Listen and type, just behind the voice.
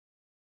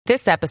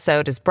This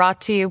episode is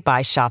brought to you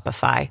by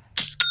Shopify.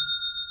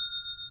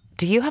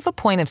 Do you have a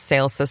point of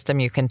sale system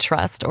you can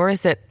trust, or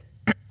is it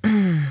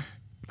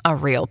a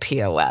real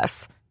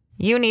POS?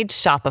 You need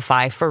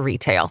Shopify for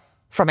retail.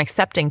 From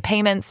accepting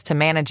payments to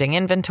managing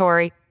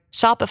inventory,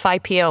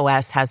 Shopify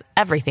POS has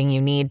everything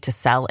you need to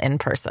sell in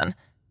person.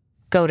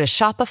 Go to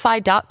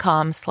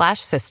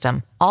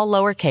shopify.com/system, all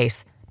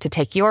lowercase, to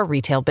take your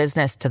retail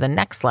business to the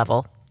next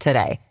level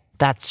today.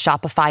 That's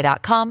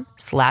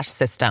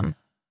shopify.com/system.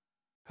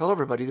 Hello,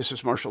 everybody. This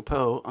is Marshall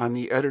Poe. I'm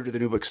the editor of the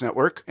New Books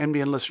Network.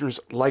 NBN listeners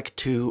like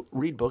to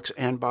read books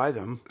and buy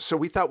them. So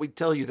we thought we'd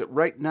tell you that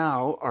right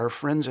now, our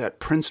friends at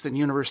Princeton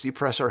University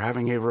Press are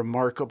having a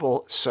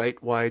remarkable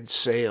site-wide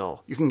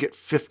sale. You can get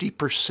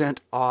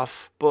 50%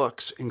 off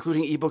books,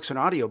 including ebooks and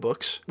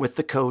audiobooks, with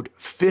the code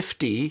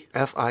 50,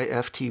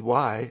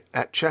 F-I-F-T-Y,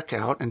 at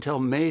checkout until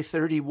May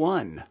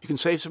 31. You can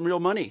save some real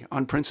money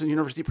on Princeton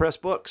University Press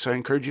books. I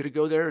encourage you to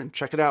go there and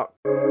check it out.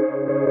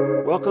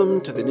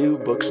 Welcome to the New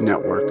Books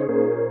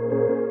Network.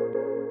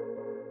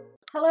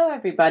 Hello,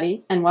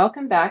 everybody, and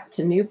welcome back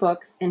to New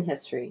Books in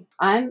History.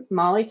 I'm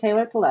Molly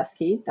Taylor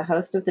Pileski, the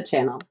host of the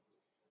channel.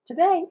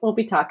 Today, we'll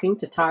be talking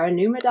to Tara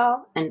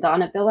Neumandahl and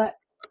Donna Bilek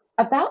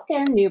about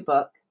their new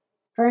book,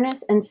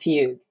 Furnace and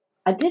Fugue,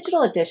 a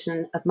digital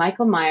edition of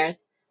Michael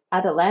Meyer's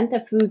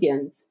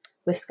Adelantafugiens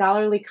with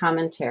scholarly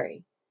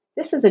commentary.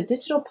 This is a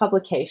digital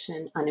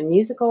publication on a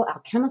musical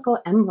alchemical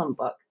emblem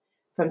book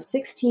from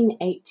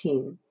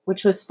 1618,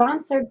 which was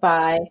sponsored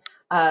by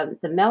the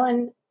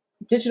Mellon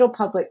Digital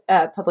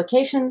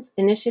Publications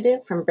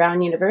Initiative from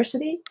Brown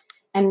University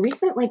and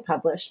recently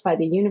published by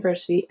the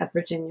University of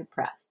Virginia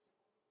Press.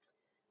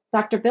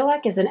 Dr.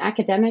 Bilek is an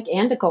academic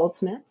and a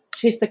goldsmith.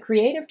 She's the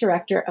creative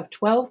director of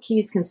 12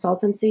 Keys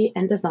Consultancy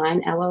and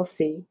Design,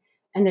 LLC,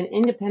 and an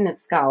independent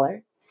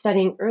scholar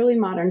studying early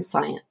modern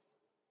science.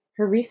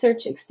 Her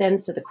research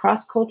extends to the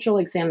cross-cultural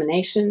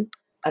examination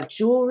of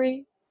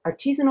jewelry,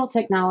 artisanal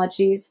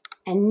technologies,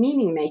 and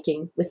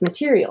meaning-making with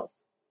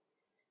materials.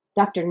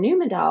 Dr.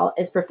 Neumandahl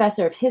is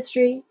professor of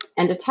history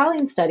and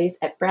Italian studies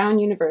at Brown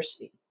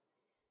University.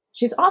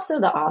 She's also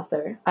the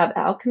author of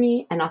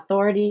Alchemy and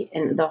Authority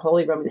in the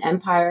Holy Roman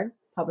Empire,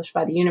 published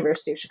by the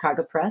University of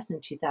Chicago Press in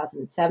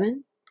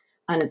 2007,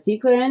 Anna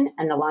Zieglerin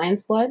and the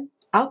Lion's Blood,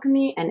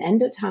 Alchemy and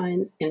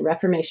Endotimes in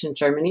Reformation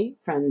Germany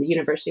from the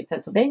University of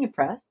Pennsylvania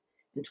Press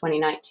in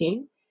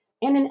 2019,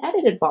 and an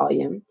edited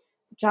volume,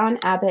 John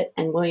Abbott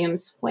and William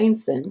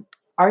Swainson,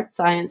 Art,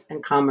 Science,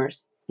 and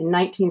Commerce in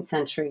 19th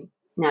Century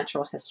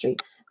Natural History.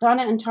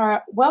 Donna and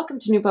Tara, welcome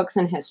to New Books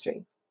in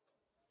History.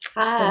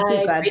 Hi. Thank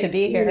you. Glad to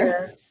be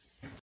here.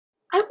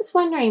 I was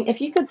wondering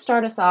if you could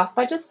start us off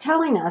by just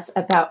telling us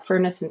about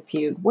Furnace and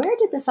Fugue. Where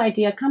did this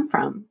idea come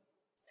from?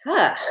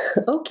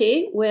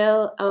 Okay.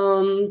 Well,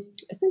 I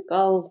think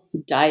I'll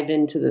dive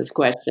into this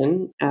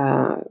question.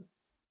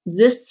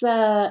 This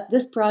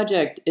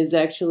project is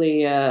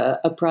actually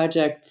a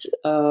project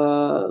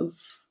of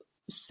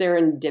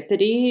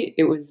serendipity.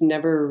 It was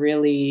never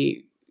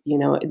really,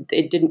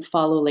 it didn't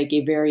follow like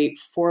a very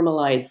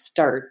formalized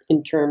start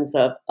in terms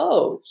of,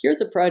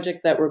 here's a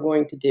project that we're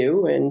going to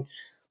do, and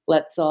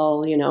let's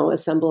all,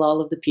 assemble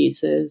all of the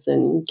pieces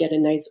and get a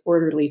nice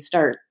orderly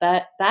start.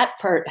 That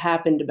part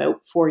happened about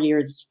 4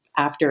 years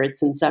after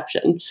its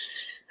inception.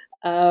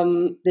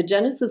 The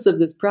genesis of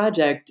this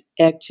project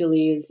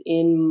actually is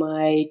in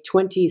my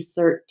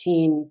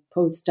 2013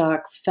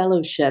 postdoc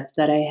fellowship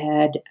that I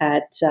had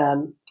at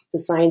the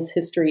Science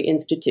History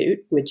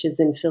Institute, which is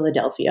in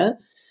Philadelphia.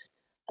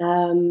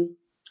 I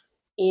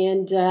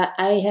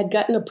had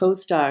gotten a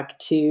postdoc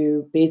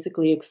to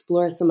basically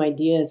explore some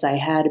ideas I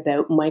had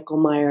about Michael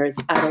Meyer's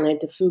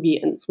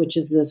Adelantafugiens, which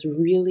is this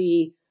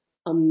really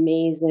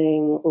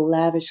amazing,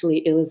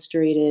 lavishly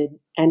illustrated,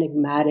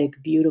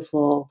 enigmatic,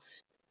 beautiful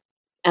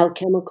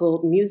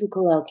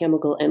musical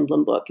alchemical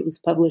emblem book. It was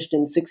published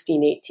in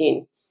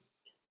 1618.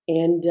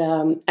 And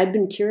I'd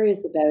been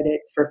curious about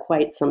it for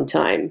quite some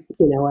time,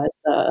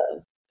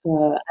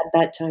 at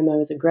that time, I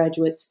was a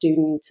graduate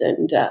student,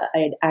 and I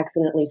had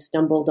accidentally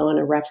stumbled on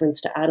a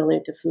reference to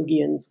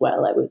Adelantafugiens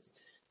while I was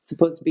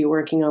supposed to be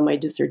working on my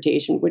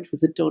dissertation, which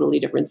was a totally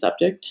different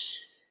subject.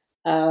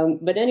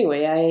 But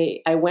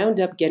anyway, I wound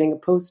up getting a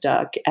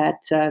postdoc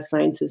at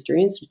Science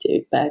History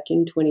Institute back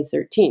in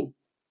 2013.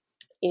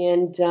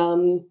 And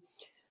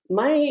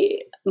my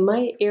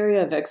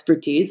area of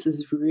expertise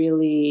is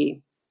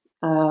really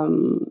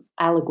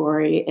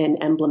allegory and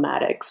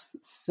emblematics.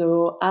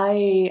 So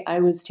I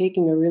was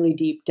taking a really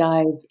deep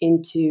dive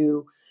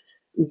into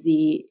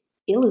the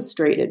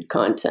illustrated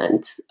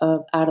content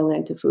of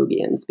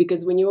Adelantafugiens,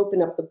 because when you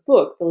open up the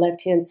book, the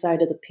left-hand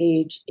side of the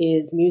page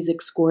is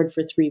music scored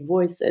for 3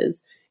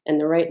 voices, and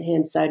the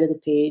right-hand side of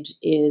the page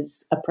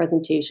is a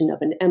presentation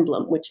of an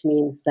emblem, which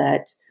means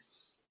that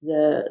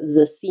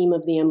the theme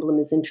of the emblem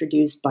is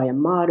introduced by a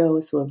motto,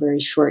 so a very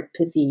short,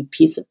 pithy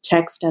piece of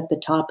text at the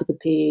top of the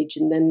page,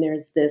 and then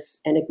there's this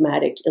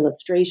enigmatic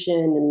illustration,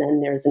 and then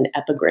there's an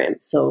epigram.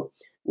 So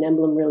an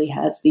emblem really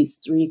has these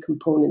 3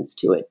 components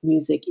to it: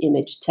 music,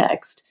 image,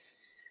 text.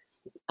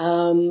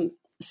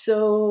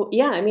 So,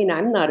 yeah, I mean,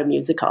 I'm not a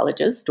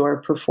musicologist or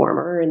a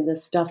performer, and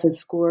this stuff is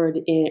scored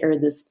in,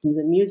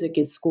 the music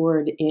is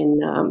scored in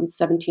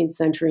 17th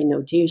century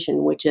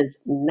notation, which is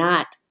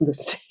not the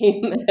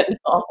same at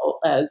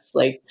all as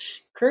like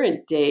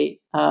current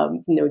day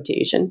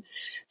notation.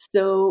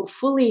 So,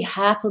 fully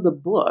half of the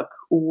book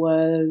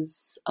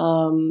was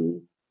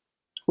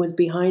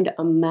behind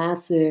a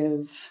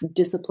massive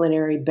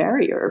disciplinary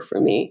barrier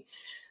for me.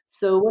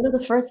 So one of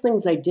the first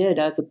things I did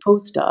as a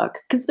postdoc,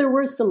 because there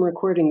were some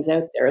recordings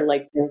out there,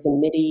 like there's a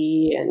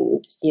MIDI,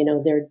 and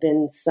there'd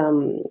been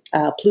some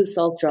Plus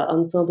Ultra,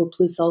 Ensemble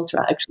Plus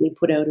Ultra actually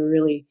put out a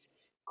really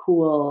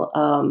cool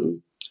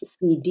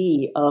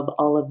CD of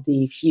all of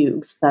the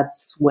fugues.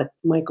 That's what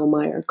Michael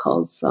Meyer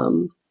calls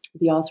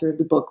the author of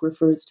the book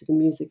refers to the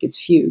music as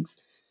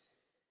fugues.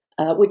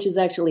 Which is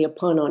actually a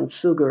pun on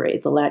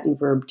fugere, the Latin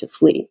verb to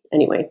flee.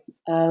 Anyway,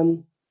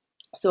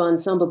 so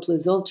Ensemble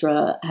Plus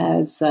Ultra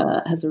has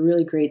a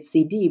really great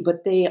CD,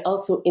 but they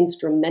also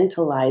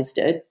instrumentalized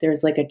it.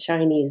 There's like a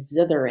Chinese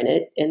zither in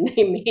it, and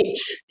they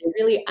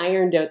really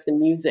ironed out the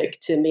music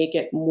to make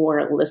it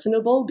more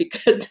listenable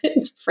because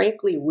it's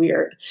frankly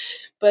weird.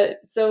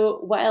 But so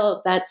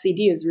while that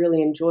CD is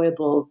really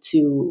enjoyable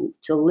to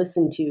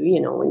listen to,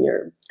 when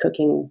you're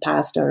cooking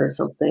pasta or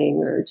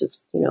something, or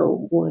just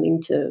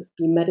wanting to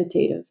be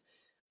meditative,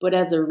 but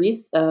as a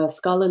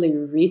scholarly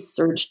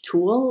research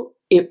tool,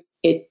 it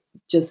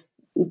just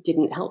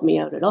didn't help me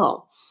out at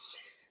all.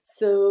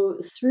 So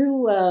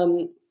through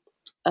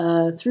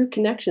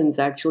connections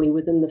actually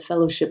within the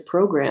fellowship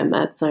program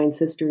at Science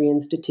History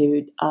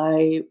Institute,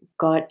 I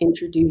got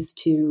introduced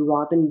to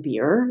Robin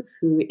Beer,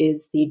 who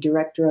is the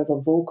director of a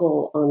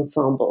vocal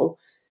ensemble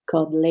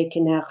called Les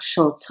Canards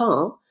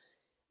Chantants.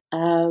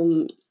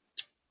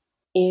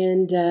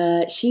 And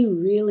she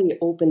really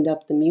opened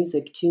up the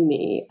music to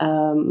me,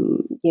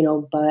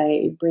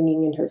 by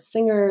bringing in her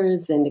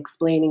singers and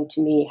explaining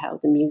to me how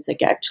the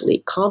music actually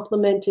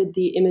complemented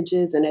the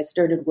images. And I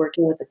started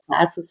working with a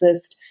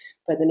classicist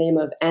by the name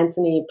of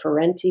Anthony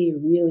Parenti,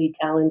 really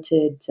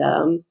talented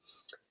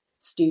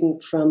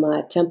student from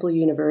Temple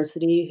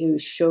University, who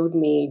showed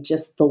me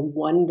just the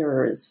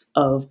wonders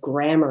of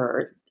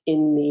grammar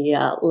in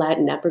the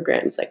Latin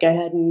epigrams. Like, I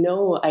had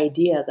no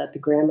idea that the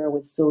grammar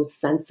was so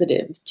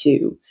sensitive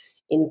to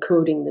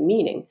encoding the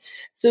meaning.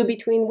 So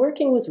between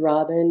working with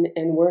Robin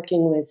and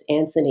working with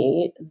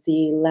Anthony,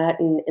 the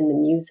Latin and the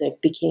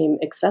music became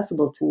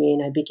accessible to me,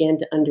 and I began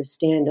to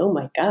understand, oh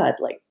my God,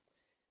 like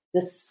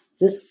this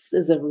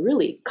is a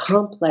really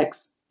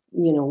complex,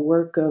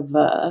 work of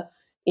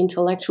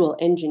intellectual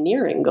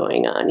engineering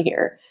going on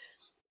here.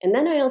 And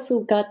then I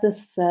also got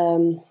this,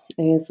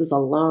 this is a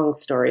long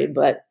story,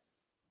 but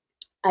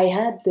I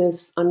had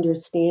this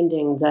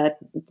understanding that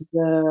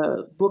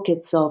the book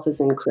itself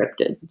is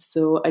encrypted.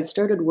 So I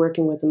started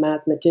working with a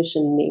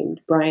mathematician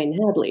named Brian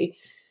Hadley,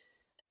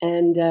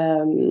 and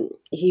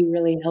he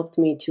really helped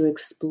me to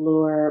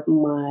explore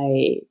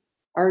my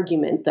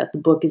argument that the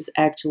book is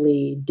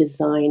actually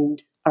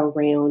designed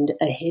around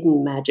a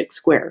hidden magic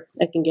square.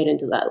 I can get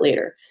into that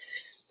later.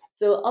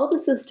 So all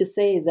this is to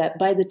say that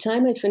by the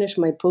time I finished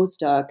my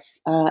postdoc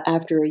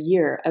after a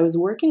year, I was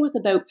working with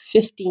about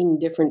 15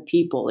 different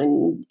people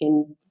in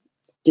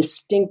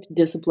distinct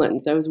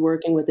disciplines. I was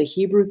working with a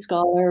Hebrew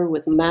scholar,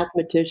 with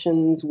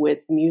mathematicians,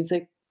 with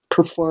music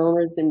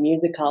performers and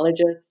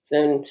musicologists.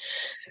 And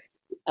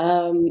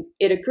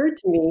it occurred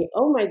to me,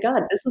 oh my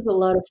God, this is a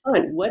lot of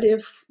fun. What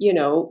if,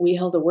 we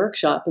held a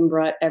workshop and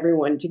brought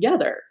everyone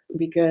together?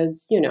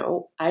 Because,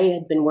 I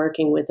had been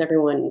working with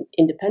everyone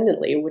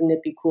independently. Wouldn't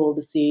it be cool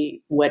to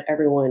see what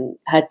everyone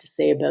had to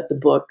say about the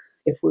book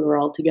if we were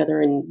all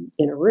together in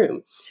a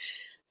room?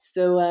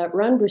 So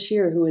Ron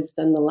Brashear, who was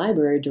then the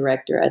library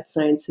director at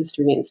Science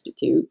History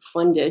Institute,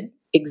 funded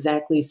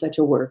exactly such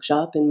a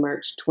workshop in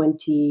March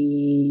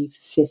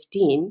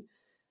 2015.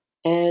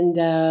 And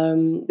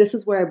this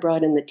is where I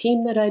brought in the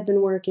team that I'd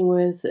been working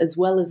with, as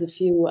well as a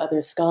few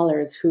other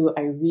scholars who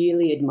I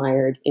really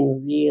admired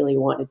and really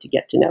wanted to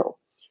get to know,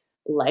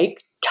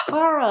 like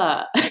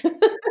Tara.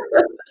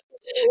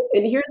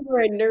 And here's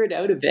where I nerd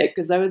out a bit,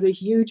 because I was a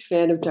huge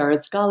fan of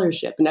Tara's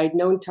scholarship, and I'd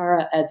known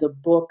Tara as a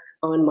book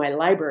on my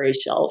library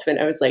shelf, and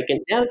I was like,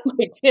 and now's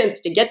my chance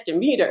to get to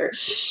meet her.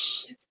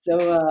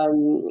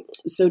 So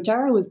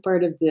Tara was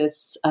part of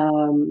this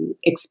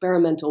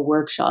experimental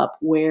workshop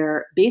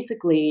where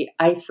basically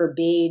I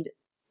forbade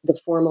the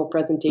formal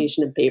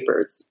presentation of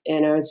papers.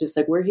 And I was just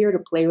like, we're here to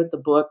play with the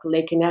book.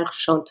 Les Canards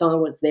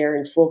Chantants was there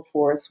in full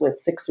force with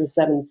 6 or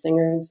 7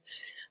 singers.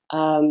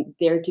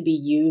 There to be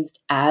used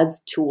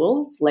as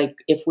tools. Like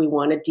if we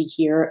wanted to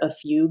hear a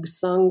fugue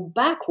sung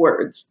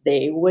backwards,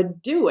 they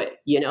would do it.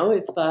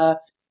 If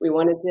we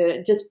wanted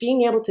to, just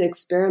being able to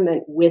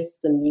experiment with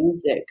the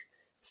music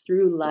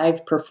through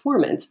live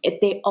performance.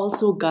 They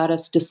also got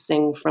us to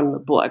sing from the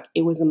book.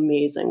 It was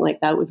amazing. Like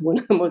that was one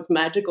of the most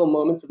magical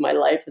moments of my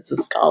life as a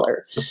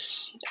scholar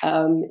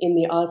in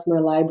the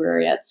Othmer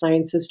Library at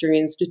Science History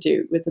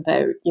Institute with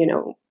about,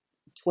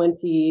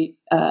 20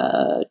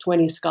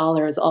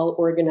 scholars all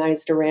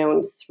organized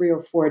around 3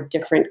 or 4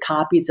 different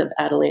copies of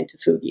Atalanta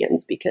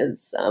Fugians,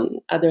 because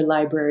other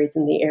libraries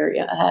in the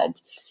area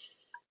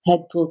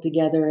had pulled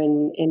together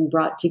and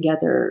brought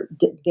together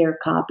their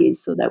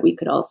copies so that we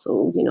could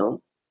also,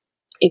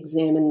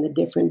 examine the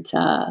different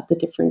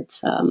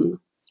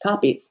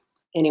copies.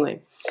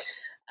 Anyway,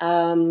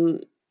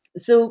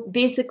 so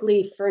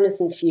basically, Furnace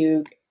and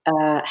Fugue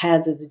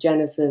has its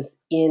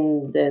genesis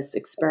in this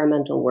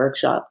experimental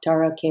workshop.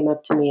 Tara came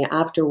up to me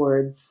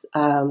afterwards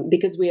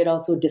because we had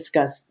also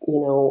discussed,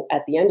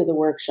 at the end of the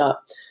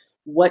workshop,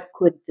 what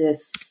could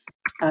this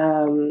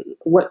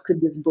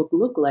book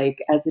look like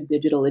as a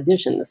digital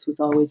edition? This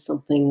was always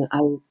something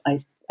I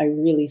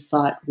really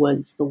thought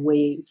was the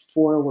way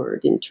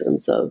forward in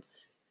terms of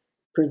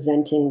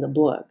presenting the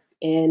book.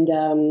 And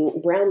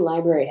Brown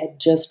Library had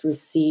just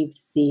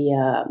received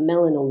the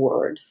Mellon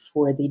Award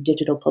for the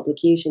Digital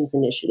Publications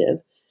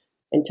Initiative.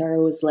 And Tara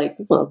was like,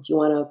 well, do you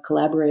want to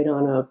collaborate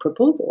on a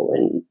proposal?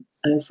 And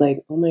I was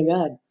like, oh my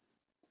God,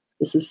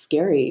 this is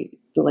scary,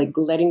 like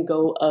letting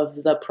go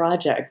of the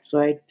project. So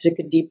I took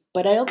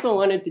but I also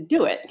wanted to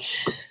do it.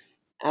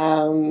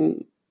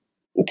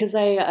 Because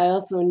I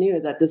also knew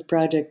that this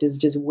project is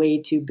just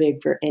way too big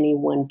for any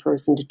one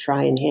person to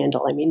try and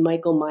handle. I mean,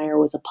 Michael Meyer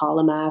was a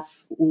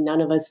polymath.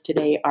 None of us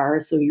today are.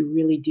 So you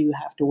really do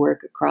have to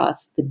work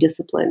across the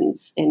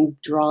disciplines and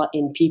draw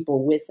in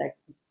people with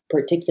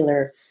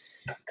particular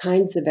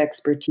kinds of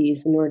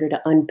expertise in order to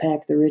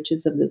unpack the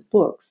riches of this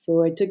book.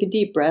 So I took a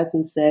deep breath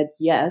and said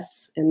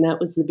yes. And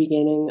that was the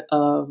beginning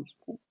of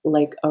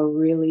like a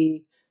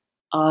really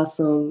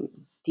awesome,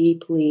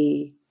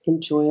 deeply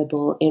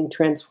enjoyable and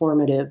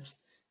transformative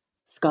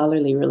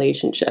scholarly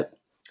relationship.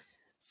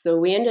 So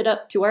we ended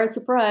up, to our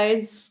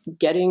surprise,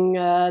 getting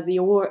the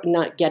award,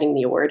 not getting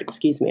the award,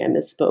 excuse me, I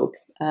misspoke.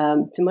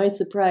 To my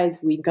surprise,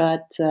 we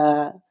got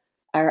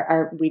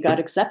we got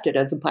accepted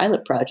as a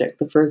pilot project,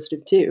 the first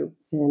of 2.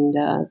 And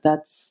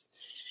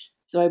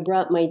so I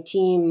brought my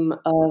team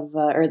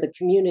or the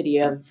community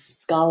of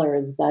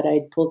scholars that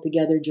I'd pulled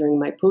together during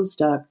my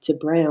postdoc to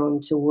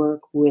Brown to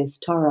work with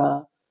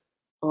Tara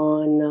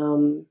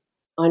on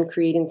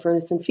creating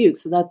Furnace and Fugue.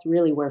 So that's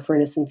really where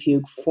Furnace and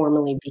Fugue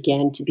formally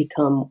began to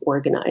become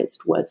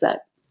organized, was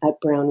at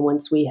Brown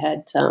once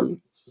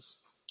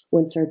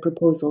our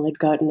proposal had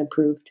gotten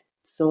approved.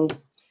 So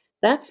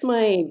that's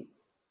my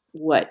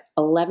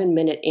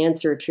 11-minute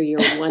answer to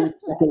your 1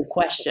 second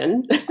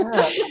question.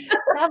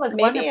 That was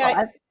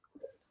wonderful.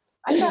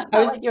 I felt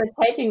like you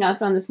were taking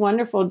us on this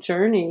wonderful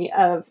journey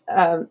of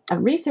a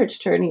research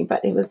journey,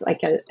 but it was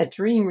like a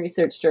dream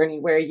research journey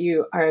where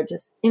you are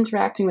just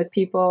interacting with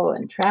people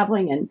and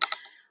traveling and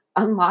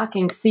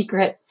unlocking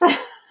secrets.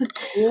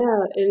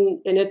 Yeah,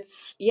 and it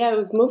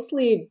was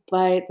mostly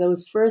by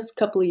those first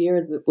couple of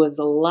years. It was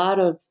a lot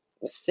of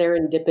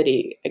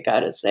serendipity, I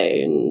gotta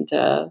say, and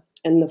the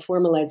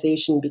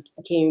formalization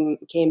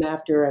came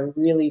after a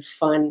really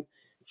fun,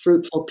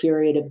 fruitful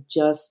period of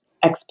just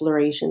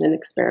exploration and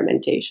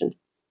experimentation.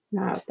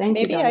 No, thank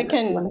you. Maybe I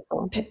can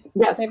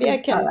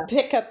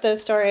pick up the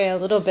story a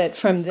little bit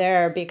from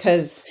there,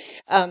 because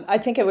I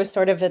think it was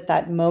sort of at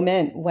that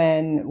moment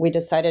when we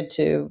decided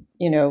to,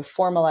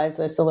 formalize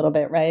this a little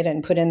bit, right,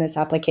 and put in this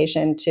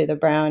application to the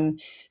Brown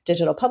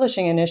Digital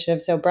Publishing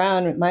Initiative. So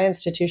Brown, my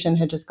institution,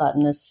 had just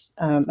gotten this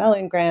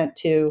Mellon grant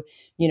to,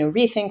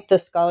 rethink the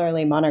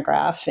scholarly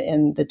monograph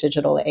in the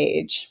digital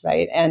age,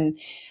 right, and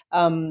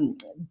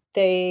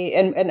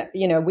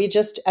we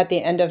just, at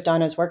the end of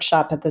Donna's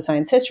workshop at the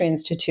Science History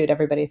Institute,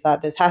 everybody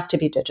thought this has to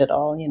be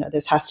digital,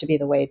 this has to be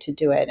the way to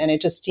do it. And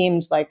it just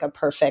seemed like a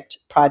perfect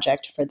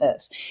project for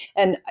this.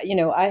 And,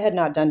 I had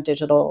not done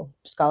digital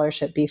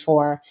scholarship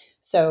before.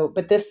 So,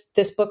 but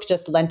this book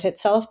just lent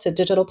itself to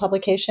digital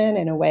publication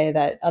in a way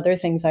that other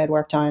things I had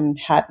worked on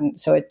hadn't.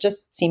 So it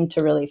just seemed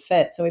to really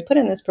fit. So we put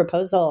in this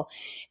proposal,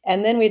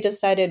 and then we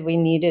decided we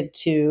needed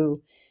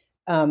to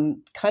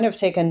kind of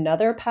take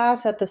another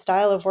pass at the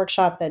style of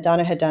workshop that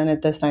Donna had done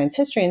at the Science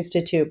History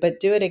Institute, but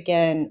do it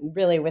again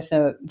really with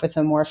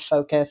a more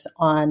focus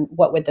on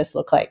what would this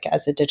look like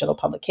as a digital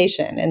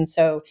publication. And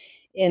so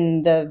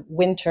in the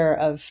winter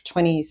of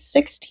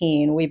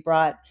 2016, we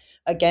brought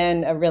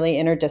again a really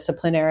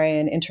interdisciplinary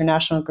and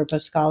international group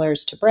of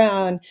scholars to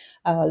Brown.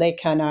 Les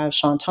Canards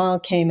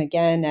Chantants came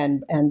again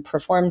and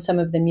performed some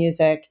of the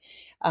music.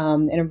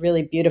 In a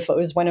really beautiful, it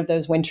was one of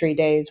those wintry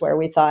days where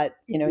we thought,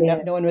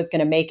 no one was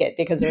going to make it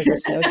because there was a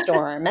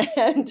snowstorm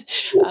and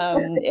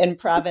in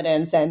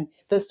Providence, and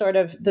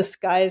the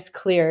skies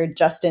cleared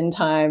just in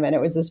time. And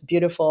it was this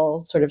beautiful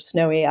sort of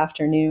snowy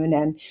afternoon.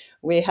 And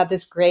we had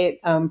this great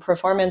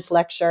performance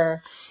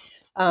lecture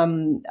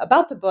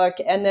about the book.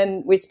 And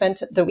then we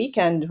spent the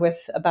weekend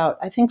with about,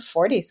 I think,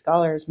 40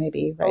 scholars,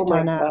 maybe, right,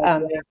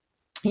 Donna?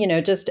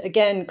 Just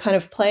again, kind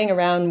of playing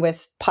around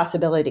with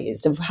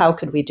possibilities of how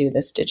could we do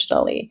this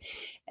digitally.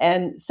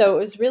 And so it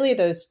was really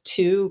those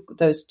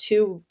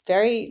two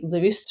very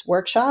loose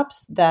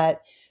workshops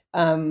that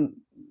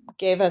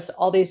gave us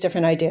all these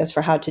different ideas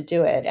for how to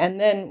do it. And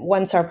then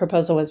once our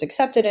proposal was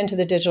accepted into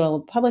the Digital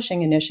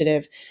Publishing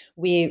Initiative,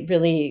 we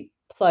really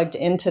plugged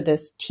into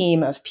this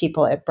team of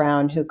people at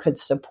Brown who could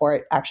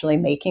support actually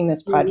making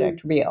this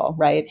project real,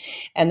 right?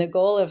 And the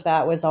goal of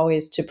that was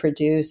always to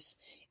produce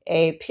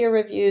a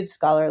peer-reviewed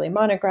scholarly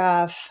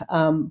monograph,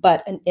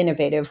 but an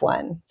innovative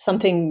one,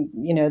 something,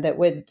 that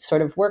would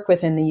sort of work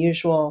within the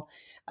usual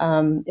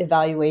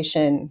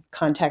evaluation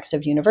context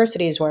of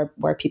universities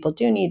where people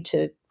do need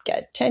to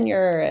get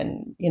tenure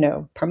and,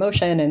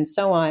 promotion and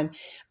so on.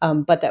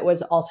 But that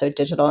was also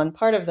digital. And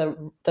part of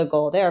the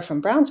goal there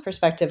from Brown's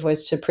perspective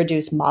was to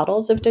produce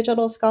models of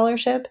digital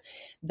scholarship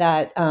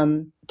that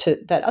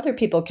that other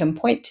people can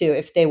point to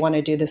if they want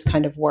to do this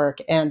kind of work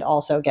and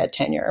also get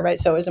tenure, right?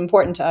 So it was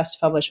important to us to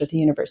publish with the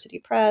university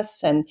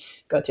press and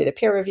go through the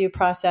peer review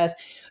process,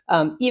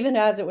 even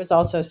as it was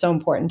also so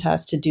important to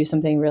us to do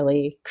something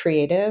really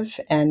creative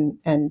and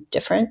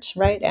different,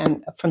 right?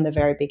 And from the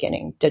very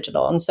beginning,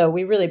 digital. And so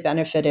we really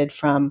benefited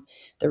from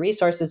the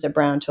resources at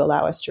Brown to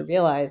allow us to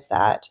realize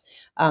that.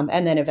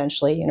 And then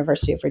eventually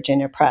University of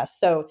Virginia Press.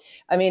 So,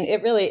 I mean,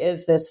 it really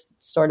is this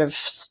sort of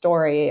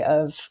story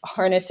of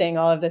harnessing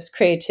all of this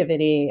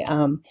creativity,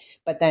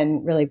 but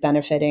then really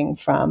benefiting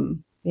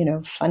from,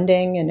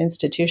 funding and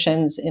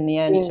institutions in the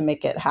end to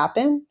make it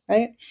happen,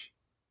 right?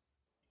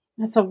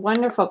 It's a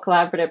wonderful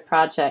collaborative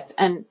project.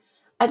 And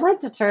I'd like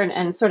to turn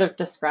and sort of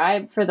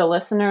describe for the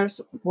listeners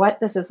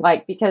what this is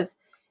like, because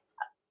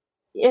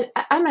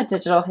I'm a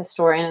digital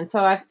historian, and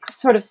so I've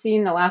sort of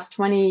seen the last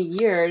 20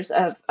 years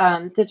of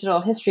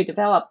digital history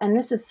develop, and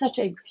this is such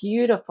a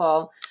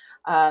beautiful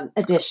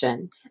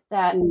addition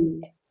that,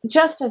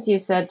 just as you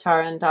said,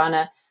 Tara and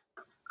Donna,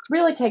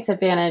 really takes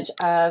advantage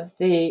of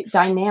the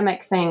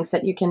dynamic things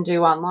that you can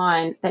do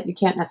online that you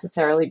can't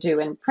necessarily do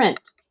in print.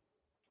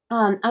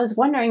 I was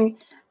wondering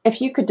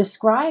if you could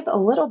describe a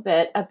little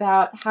bit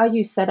about how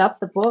you set up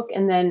the book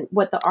and then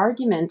what the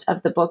argument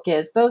of the book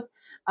is, both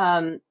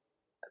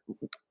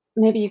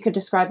maybe you could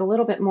describe a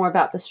little bit more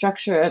about the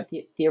structure of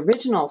the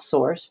original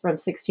source from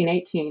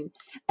 1618,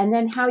 and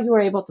then how you were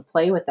able to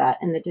play with that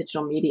in the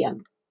digital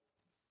medium.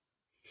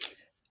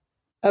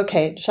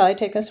 Okay, shall I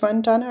take this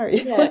one, Donna? Or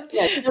you?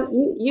 Yeah.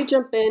 You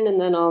jump in and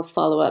then I'll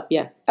follow up.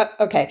 Yeah.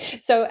 Okay,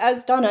 so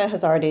as Donna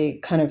has already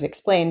kind of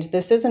explained,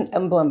 this is an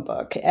emblem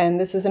book, and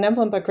this is an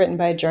emblem book written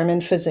by a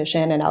German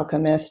physician and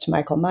alchemist,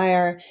 Michael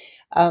Meyer,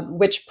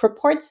 which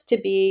purports to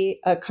be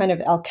a kind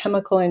of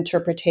alchemical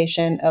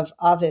interpretation of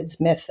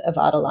Ovid's myth of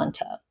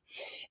Atalanta.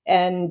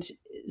 And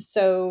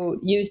so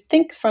you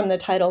think from the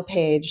title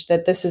page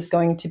that this is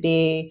going to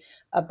be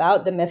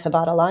about the myth of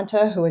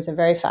Atalanta, who was a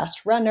very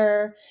fast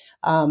runner,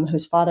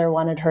 whose father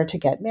wanted her to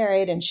get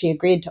married, and she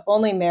agreed to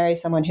only marry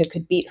someone who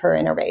could beat her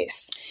in a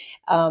race.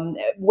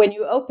 When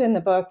you open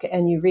the book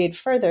and you read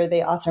further,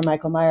 the author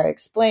Michael Meyer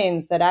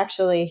explains that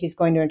actually he's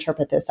going to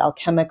interpret this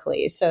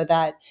alchemically, so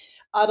that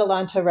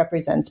Atalanta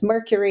represents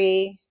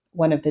Mercury,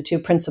 one of the two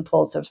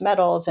principles of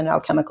metals in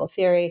alchemical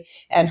theory,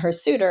 and her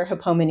suitor,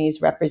 Hippomenes,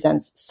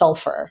 represents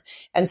sulfur.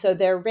 And so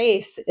their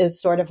race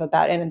is sort of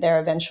about, and their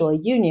eventual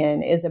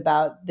union is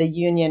about the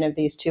union of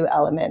these two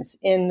elements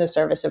in the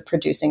service of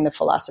producing the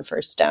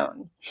Philosopher's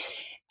Stone.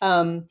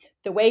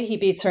 The way he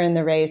beats her in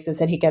the race is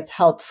that he gets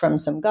help from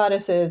some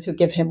goddesses who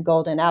give him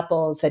golden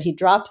apples that he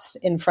drops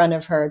in front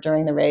of her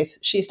during the race.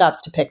 She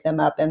stops to pick them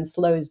up and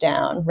slows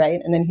down,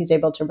 right? And then he's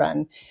able to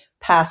run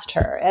past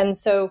her. And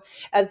so,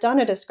 as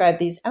Donna described,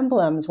 these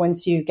emblems,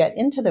 once you get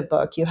into the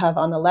book, you have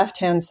on the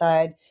left-hand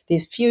side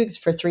these fugues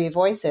for three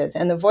voices.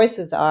 And the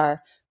voices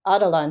are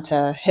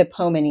Atalanta,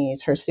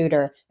 Hippomenes, her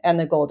suitor, and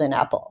the golden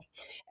apple.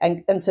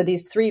 And so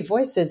these three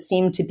voices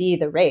seem to be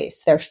the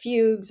race. They're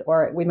fugues,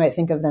 or we might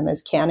think of them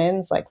as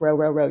cannons, like row,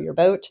 row, row your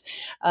boat,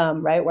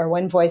 right? Where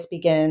one voice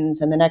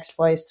begins and the next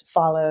voice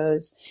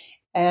follows.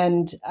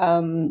 And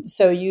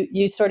so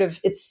you sort of,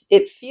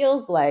 it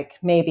feels like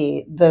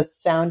maybe the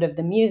sound of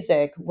the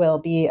music will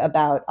be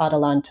about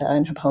Atalanta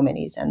and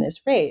Hippomenes and this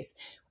race.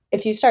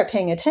 If you start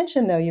paying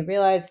attention, though, you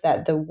realize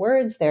that the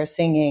words they're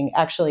singing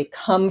actually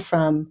come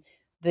from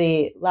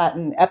the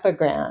Latin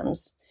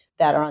epigrams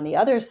that are on the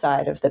other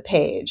side of the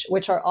page,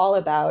 which are all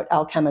about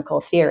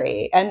alchemical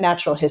theory and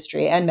natural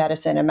history and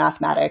medicine and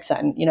mathematics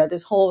and,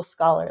 this whole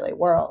scholarly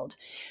world.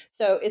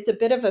 So it's a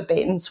bit of a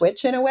bait and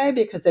switch in a way,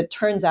 because it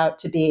turns out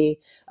to be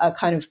a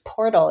kind of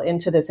portal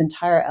into this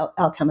entire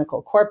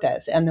alchemical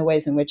corpus and the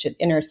ways in which it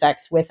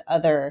intersects with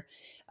other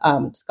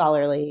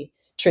scholarly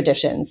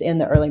traditions in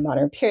the early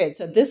modern period.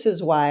 So this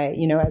is why,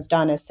 as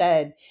Donna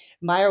said,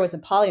 Meyer was a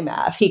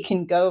polymath. He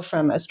can go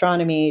from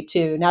astronomy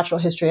to natural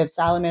history of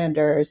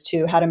salamanders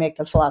to how to make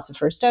the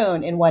Philosopher's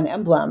Stone in one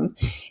emblem.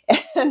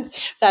 And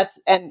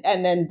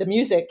and then the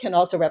music can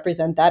also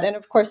represent that. And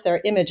of course, there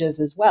are images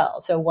as well.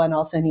 So one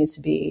also needs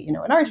to be,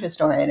 an art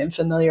historian and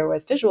familiar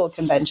with visual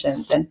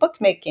conventions and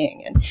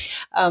bookmaking.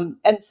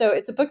 And so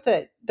it's a book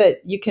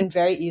that you can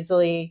very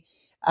easily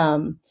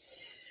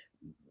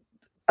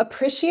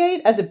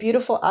appreciate as a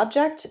beautiful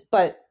object,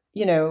 but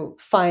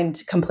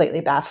find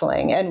completely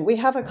baffling. And we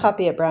have a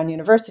copy at Brown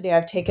University.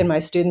 I've taken my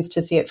students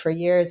to see it for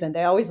years, and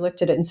they always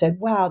looked at it and said,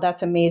 wow,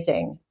 that's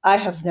amazing. I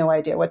have no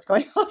idea what's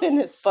going on in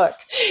this book,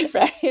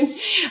 right?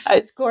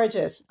 It's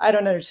gorgeous. I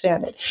don't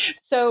understand it.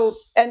 So,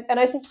 and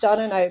I think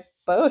Donna and I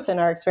both in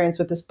our experience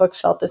with this book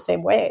felt the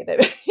same way, that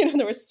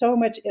there was so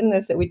much in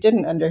this that we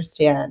didn't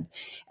understand.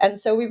 And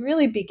so we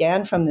really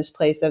began from this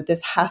place of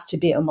this has to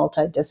be a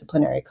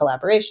multidisciplinary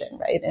collaboration,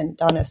 right? And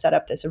Donna set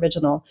up this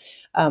original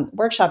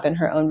workshop in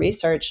her own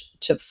research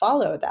to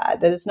follow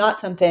that it's not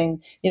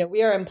something,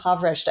 we are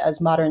impoverished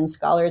as modern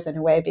scholars in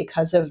a way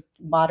because of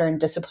modern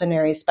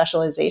disciplinary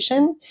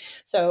specialization.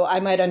 So I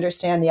might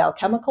understand the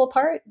alchemical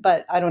part,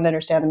 but I don't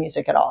understand the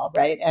music at all,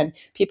 right? And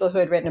people who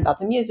had written about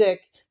the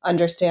music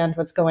understand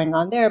what's going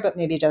on there, but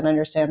maybe don't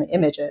understand the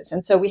images.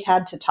 And so we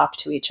had to talk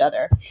to each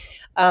other.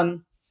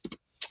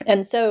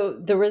 And so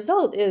the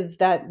result is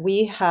that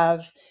we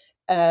have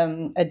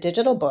a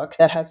digital book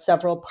that has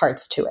several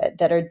parts to it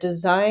that are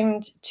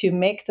designed to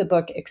make the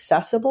book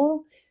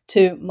accessible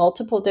to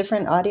multiple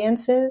different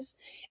audiences,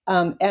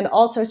 and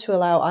also to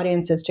allow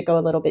audiences to go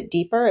a little bit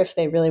deeper if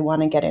they really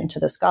want to get into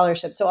the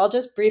scholarship. So I'll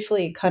just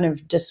briefly kind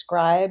of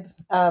describe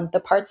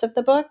the parts of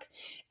the book,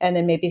 and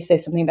then maybe say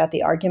something about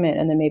the argument,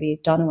 and then maybe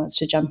Donna wants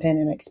to jump in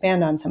and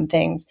expand on some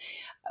things.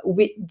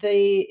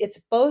 It's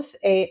both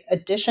a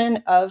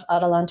edition of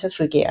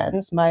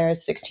Adelanto-Fugians,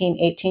 Meyer's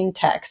 1618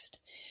 text,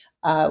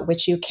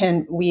 which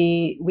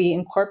we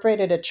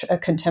incorporated a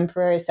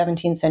contemporary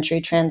 17th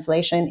century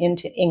translation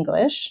into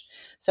English.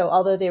 So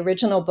although the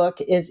original book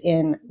is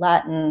in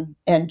Latin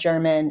and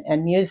German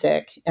and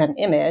music and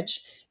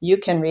image, you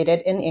can read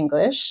it in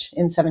English,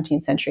 in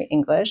 17th century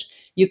English.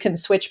 You can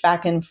switch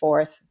back and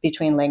forth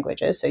between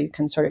languages. So you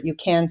can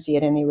see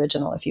it in the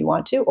original if you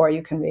want to, or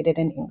you can read it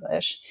in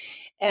English.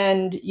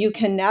 And you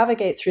can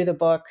navigate through the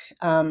book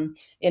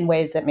in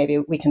ways that maybe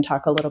we can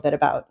talk a little bit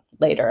about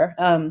later.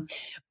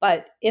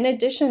 But in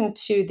addition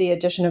to the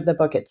edition of the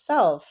book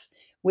itself,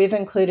 we've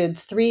included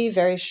 3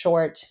 very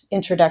short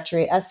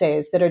introductory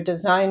essays that are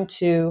designed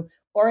to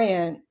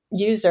orient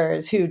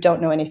users who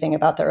don't know anything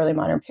about the early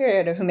modern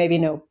period, or who maybe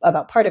know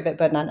about part of it,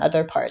 but not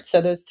other parts.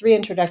 So those 3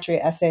 introductory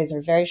essays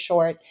are very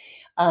short.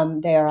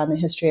 They are on the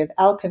history of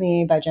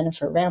alchemy by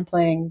Jennifer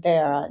Rampling. They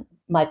are on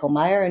Michael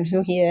Meyer and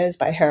Who He Is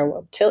by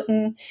Harold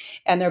Tilton.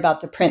 And they're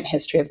about the print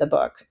history of the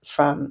book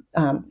from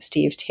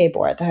Steve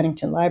Tabor at the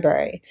Huntington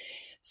Library.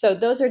 So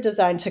those are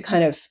designed to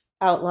kind of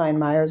outline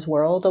Meyer's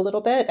world a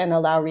little bit and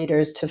allow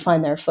readers to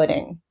find their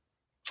footing.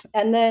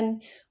 And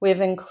then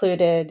we've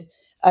included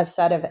a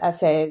set of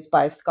essays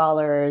by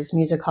scholars,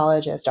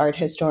 musicologists, art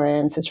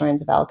historians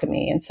of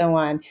alchemy, and so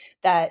on,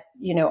 that,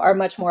 are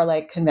much more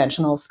like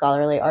conventional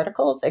scholarly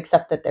articles,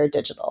 except that they're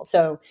digital.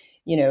 So,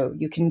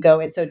 you can go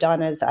in. So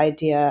Donna's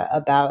idea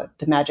about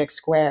the magic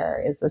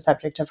square is the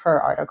subject of her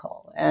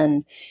article.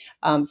 And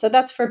so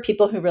that's for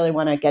people who really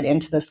want to get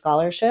into the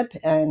scholarship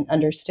and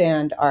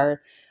understand our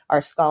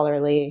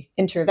scholarly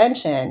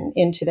intervention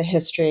into the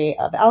history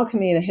of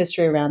alchemy, the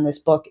history around this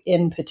book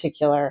in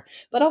particular,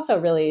 but also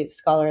really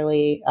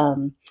scholarly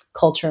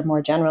culture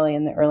more generally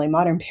in the early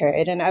modern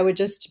period. And I would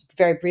just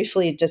very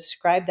briefly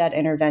describe that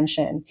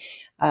intervention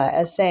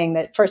as saying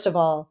that, first of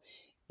all,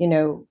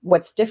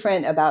 what's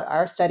different about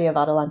our study of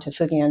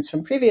Adelanto-Fugians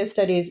from previous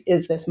studies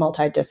is this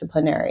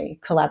multidisciplinary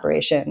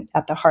collaboration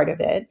at the heart of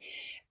it.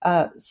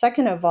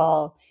 Second of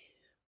all,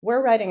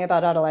 we're writing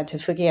about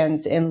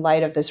Adelanto-Fugians in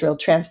light of this real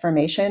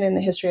transformation in the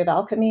history of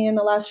alchemy in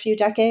the last few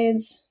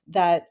decades,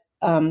 that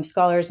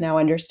scholars now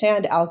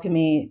understand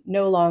alchemy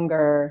no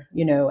longer,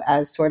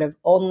 as sort of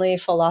only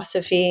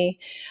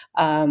philosophy,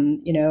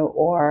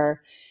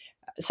 or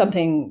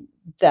something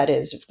that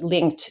is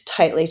linked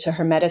tightly to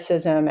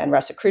Hermeticism and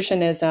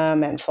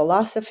Rosicrucianism and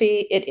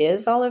philosophy. It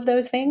is all of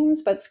those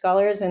things, but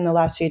scholars in the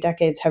last few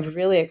decades have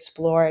really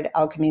explored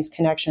alchemy's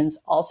connections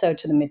also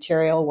to the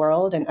material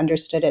world and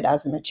understood it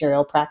as a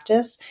material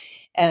practice,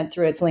 and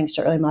through its links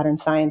to early modern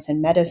science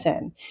and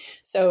medicine.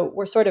 So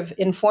we're sort of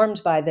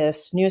informed by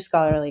this new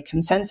scholarly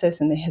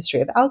consensus in the history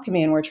of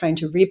alchemy, and we're trying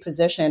to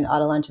reposition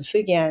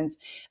Adelanto-Fugians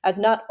as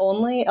not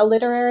only a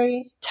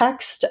literary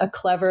text, a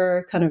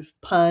clever kind of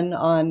pun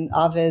on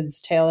Ovid's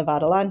Tale of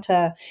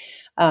Atalanta,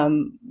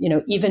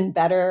 even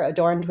better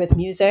adorned with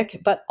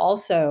music, but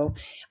also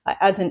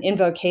as an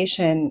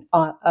invocation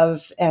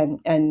of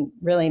and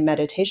really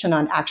meditation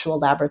on actual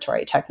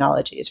laboratory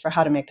technologies for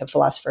how to make the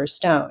Philosopher's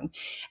Stone.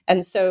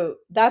 And so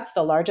that's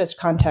the largest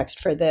context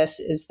for this,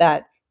 is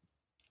that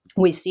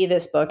we see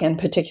this book, and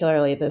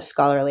particularly the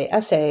scholarly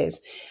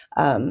essays,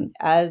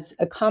 as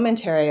a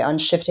commentary on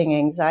shifting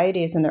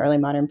anxieties in the early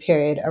modern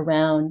period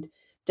around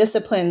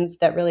disciplines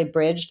that really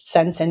bridged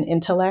sense and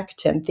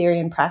intellect and theory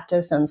and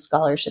practice and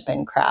scholarship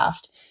and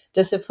craft.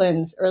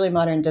 Early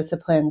modern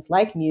disciplines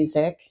like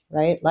music,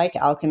 right, like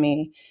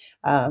alchemy,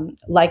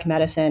 like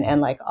medicine,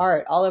 and like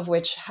art, all of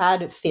which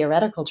had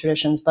theoretical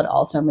traditions, but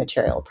also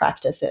material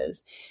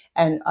practices.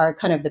 And our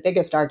kind of the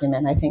biggest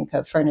argument, I think,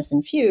 of Furness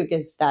and Fugue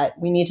is that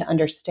we need to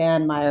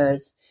understand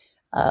Meyer's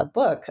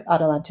book,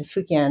 Adelante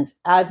Fugians,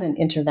 as an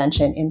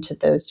intervention into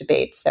those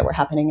debates that were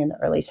happening in the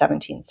early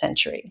 17th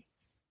century.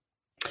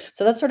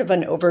 So that's sort of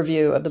an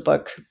overview of the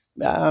book,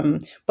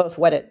 both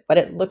what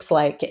it looks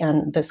like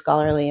and the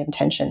scholarly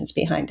intentions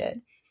behind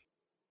it.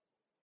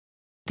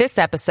 This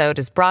episode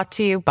is brought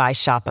to you by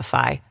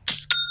Shopify.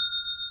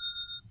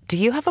 Do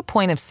you have a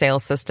point of sale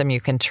system you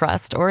can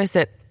trust, or is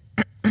it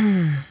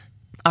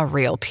a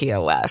real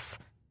POS?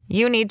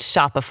 You need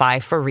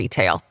Shopify for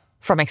retail.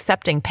 From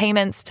accepting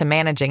payments to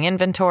managing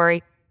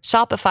inventory,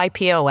 Shopify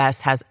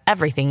POS has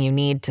everything you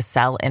need to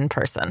sell in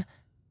person.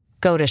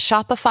 Go to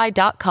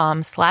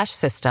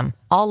shopify.com/system,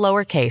 all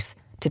lowercase,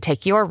 to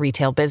take your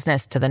retail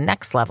business to the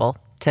next level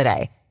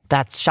today.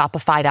 That's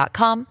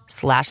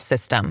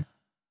shopify.com/system.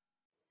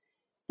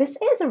 This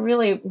is a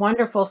really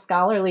wonderful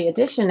scholarly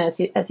edition,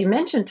 as you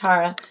mentioned,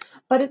 Tara,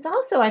 but it's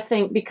also, I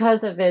think,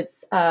 because of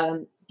its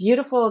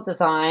beautiful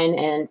design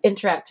and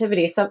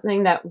interactivity,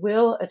 something that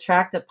will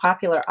attract a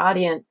popular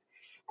audience.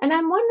 And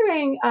I'm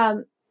wondering, how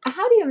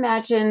do you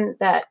imagine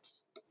that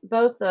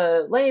both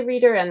the lay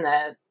reader and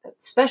the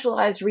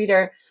specialized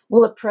reader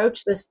will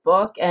approach this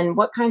book, and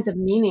what kinds of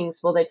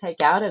meanings will they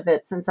take out of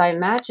it? Since I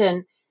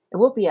imagine it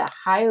will be a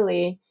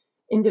highly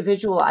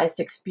individualized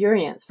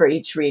experience for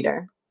each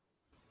reader.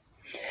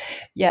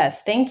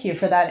 Yes, thank you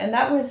for that. And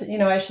that was,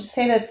 I should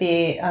say that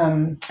the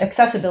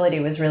accessibility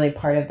was really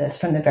part of this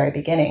from the very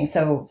beginning.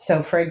 So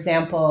for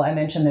example, I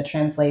mentioned the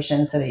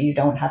translation so that you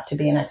don't have to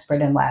be an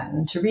expert in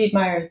Latin to read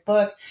Meyer's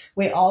book.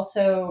 We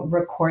also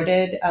we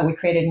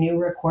created new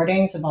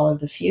recordings of all of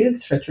the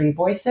fugues for 3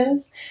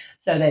 voices,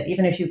 so that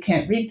even if you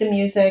can't read the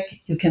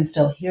music, you can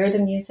still hear the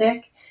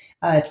music.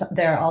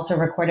 They're also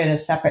recorded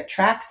as separate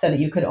tracks so that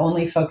you could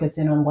only focus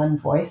in on one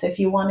voice if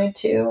you wanted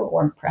to,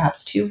 or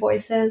perhaps 2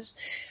 voices.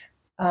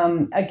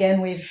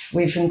 Again,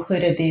 we've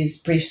included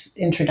these brief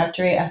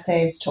introductory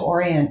essays to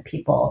orient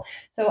people.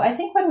 So I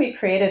think when we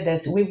created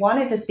this, we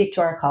wanted to speak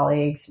to our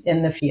colleagues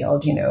in the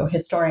field,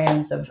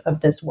 historians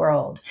of this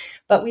world,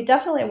 but we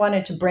definitely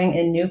wanted to bring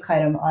in new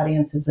kind of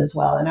audiences as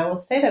well. And I will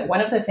say that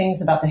one of the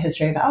things about the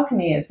history of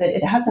alchemy is that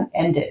it hasn't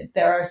ended.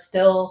 There are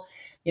still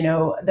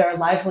there are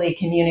lively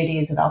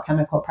communities of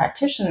alchemical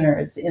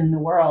practitioners in the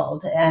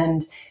world,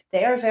 and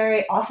they are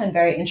very often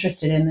very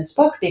interested in this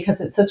book because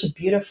it's such a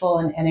beautiful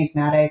and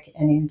enigmatic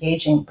and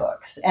engaging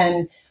book.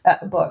 And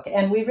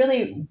we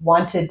really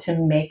wanted to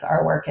make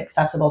our work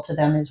accessible to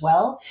them as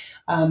well.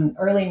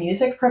 Early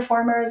music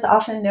performers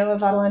often know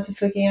of Adelante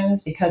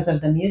Fugians because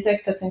of the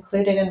music that's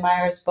included in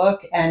Meyer's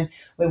book, and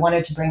we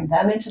wanted to bring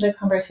them into the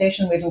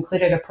conversation. We've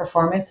included a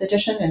performance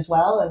edition as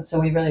well, and so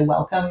we really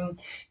welcome,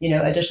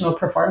 additional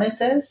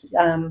performances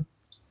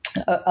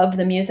of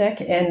the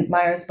music in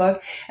Meyer's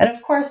book. And of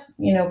course,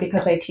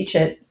 because I teach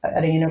it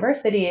at a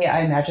university,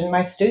 I imagine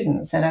my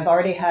students, and I've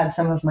already had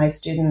some of my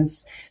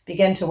students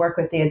begin to work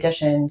with the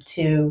edition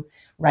to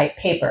write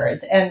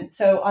papers. And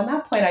so on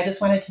that point, I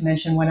just wanted to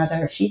mention one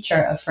other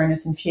feature of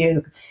Furnace and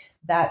Fugue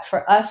that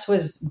for us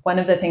was one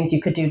of the things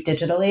you could do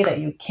digitally that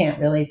you can't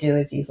really do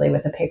as easily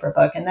with a paper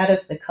book, and that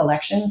is the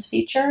collections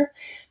feature.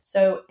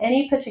 So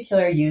any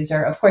particular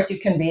user, of course, you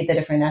can read the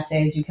different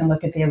essays, you can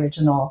look at the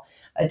original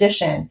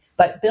edition,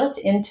 but built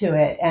into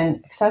it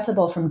and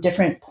accessible from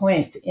different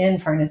points in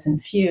Furnace and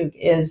Fugue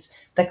is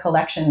the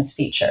collections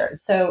feature.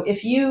 So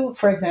if you,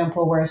 for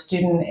example, were a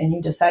student and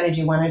you decided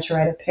you wanted to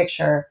write a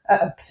paper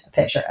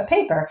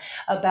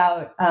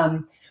about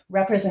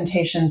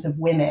representations of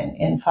women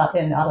in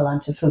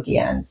Adelante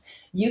Fugians,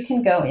 you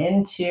can go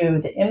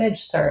into the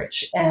image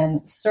search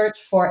and search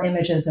for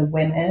images of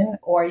women,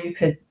 or you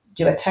could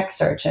do a text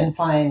search and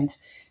find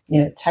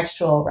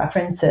textual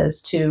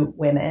references to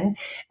women,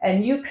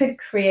 and you could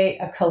create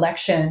a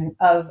collection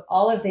of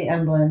all of the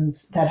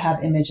emblems that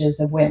have images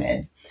of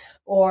women,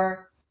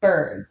 or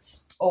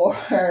birds, or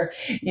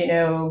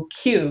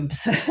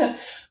cubes,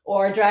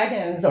 or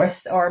dragons,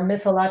 or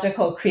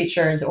mythological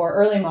creatures, or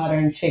early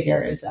modern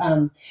figures,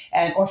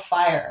 or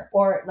fire,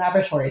 or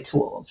laboratory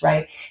tools,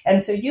 right?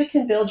 And so you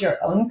can build your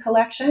own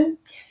collection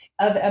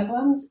of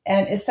emblems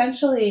and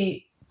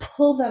essentially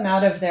pull them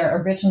out of their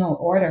original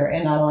order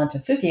in Adelante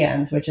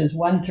Fugians, which is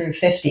 1 through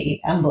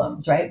 50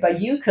 emblems, right? But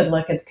you could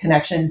look at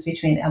connections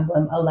between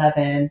emblem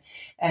 11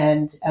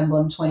 and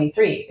emblem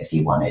 23 if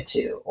you wanted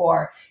to,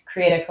 or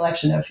create a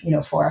collection of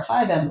 4 or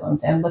 5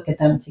 emblems and look at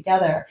them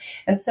together.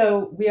 And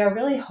so we are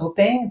really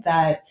hoping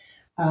that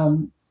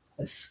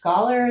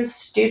scholars,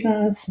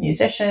 students,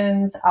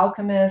 musicians,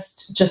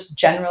 alchemists, just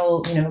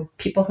general,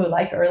 people who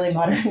like early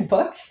modern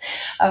books,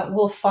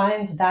 will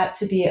find that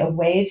to be a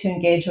way to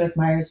engage with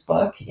Meyer's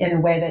book in a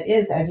way that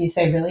is, as you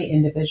say, really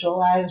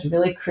individualized,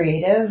 really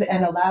creative,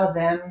 and allow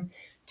them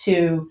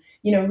to,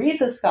 read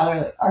the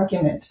scholarly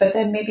arguments, but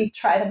then maybe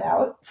try them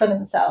out for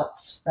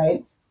themselves,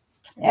 right?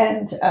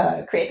 And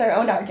create their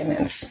own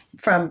arguments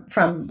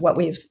from what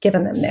we've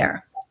given them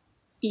there.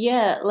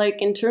 Yeah,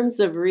 like in terms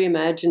of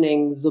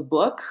reimagining the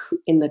book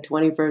in the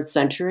 21st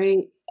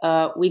century,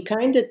 we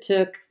kind of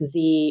took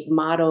the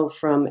motto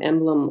from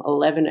Emblem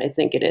 11, I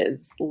think it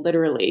is,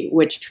 literally,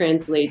 which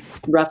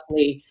translates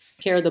roughly,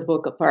 tear the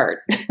book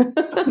apart.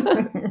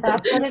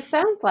 That's what it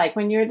sounds like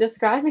when you're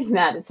describing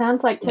that. It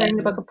sounds like tearing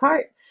the book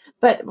apart.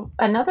 But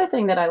another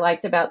thing that I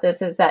liked about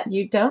this is that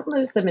you don't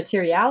lose the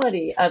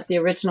materiality of the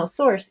original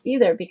source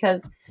either,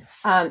 because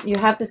you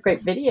have this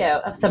great video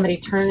of somebody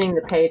turning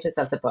the pages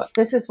of the book.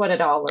 This is what it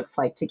all looks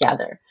like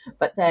together.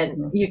 But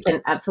then you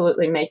can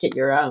absolutely make it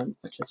your own,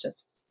 which is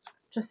just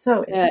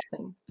so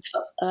interesting.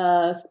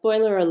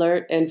 Spoiler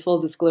alert and full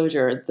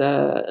disclosure,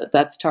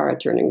 that's Tara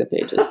turning the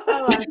pages.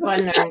 Oh, I was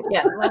wondering.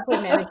 Yeah,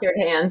 lovely manicured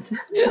hands.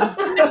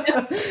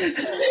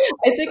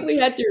 I think we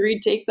had to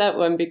retake that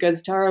one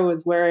because Tara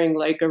was wearing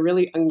like a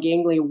really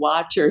ungainly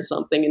watch or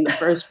something in the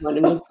first one,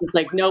 and was just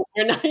like, "No,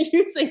 we're not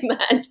using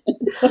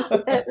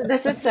that."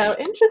 This is so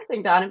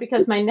interesting, Donna,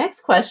 because my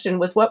next question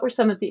was, what were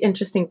some of the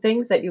interesting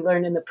things that you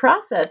learned in the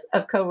process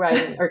of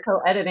co-writing or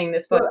co-editing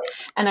this book?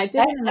 And I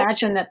didn't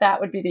imagine that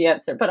would be the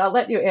answer, but I'll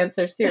let you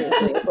answer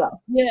seriously as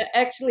well. Yeah,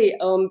 actually,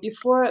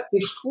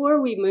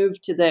 before we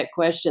move to that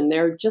question,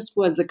 there just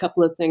was a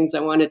couple of things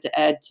I wanted to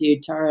add to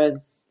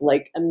Tara's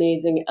like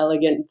amazing,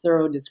 elegant,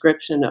 thorough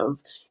description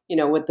of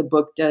what the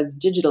book does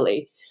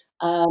digitally.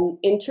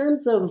 In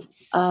terms of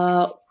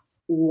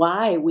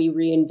why we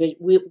reimagine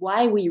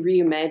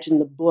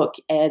the book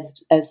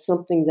as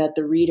something that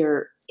the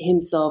reader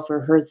himself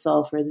or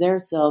herself or their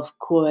self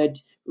could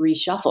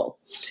reshuffle.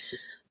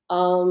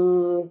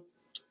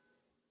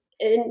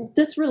 And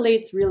this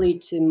relates really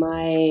to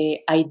my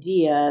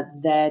idea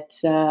that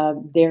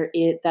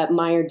that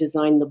Meyer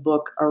designed the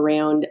book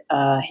around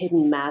a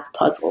hidden math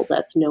puzzle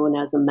that's known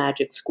as a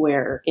magic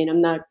square. And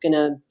I'm not going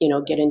to,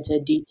 get into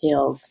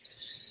detailed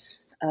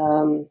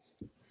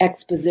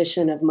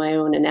exposition of my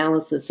own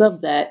analysis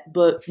of that.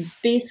 But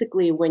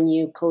basically, when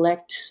you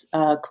collect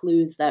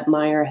clues that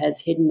Meyer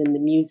has hidden in the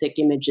music,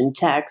 image, and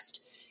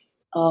text,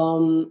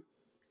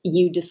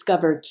 you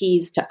discover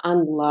keys to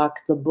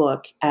unlock the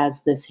book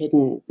as this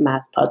hidden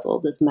math puzzle,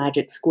 this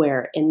magic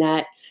square. And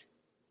that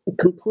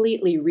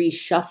completely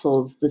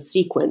reshuffles the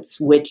sequence,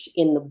 which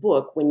in the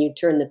book, when you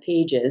turn the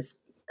pages,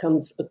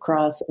 comes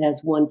across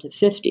as 1 to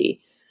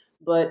 50.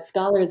 But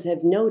scholars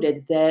have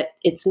noted that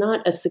it's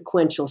not a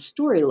sequential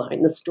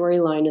storyline. The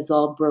storyline is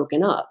all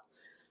broken up.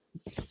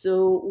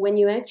 So when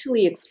you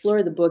actually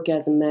explore the book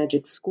as a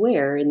magic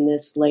square in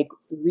this like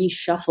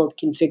reshuffled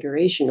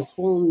configuration,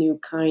 whole new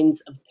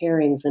kinds of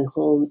pairings and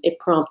it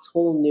prompts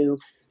whole new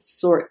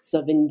sorts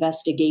of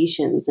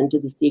investigations into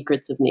the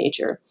secrets of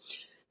nature.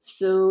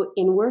 So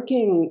in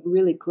working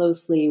really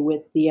closely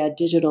with the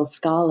digital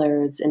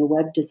scholars and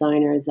web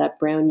designers at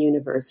Brown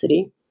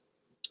University,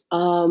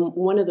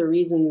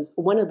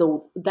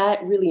 that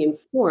really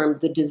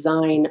informed the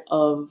design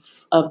of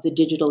the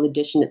digital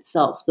edition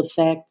itself. The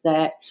fact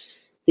that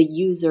the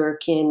user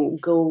can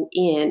go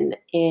in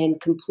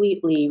and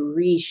completely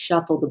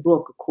reshuffle the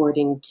book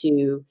according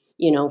to,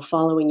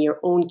 following your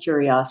own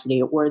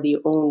curiosity or the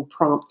own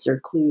prompts or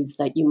clues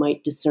that you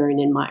might discern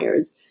in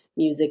Meyer's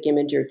music,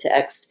 image, or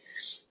text.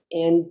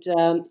 And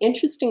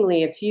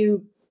interestingly, a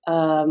few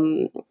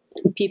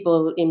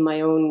people in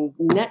my own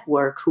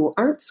network who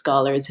aren't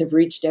scholars have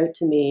reached out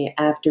to me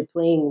after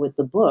playing with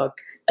the book,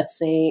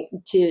 saying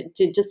to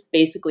just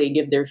basically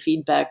give their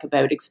feedback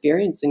about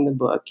experiencing the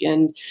book.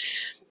 And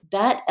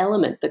that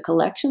element, the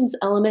collections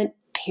element,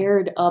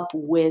 paired up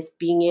with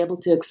being able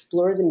to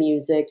explore the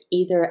music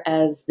either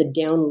as the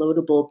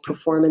downloadable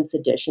performance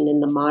edition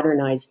in the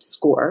modernized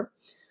score,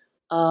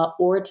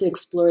 or to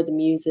explore the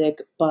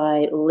music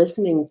by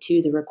listening to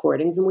the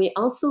recordings. And we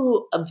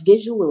also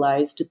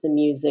visualized the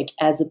music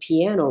as a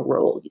piano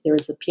roll.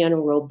 There's a piano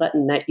roll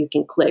button that you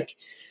can click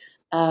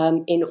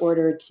in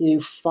order to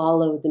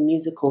follow the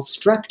musical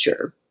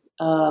structure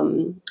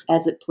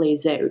as it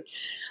plays out.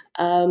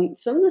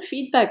 Some of the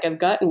feedback I've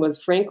gotten was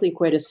frankly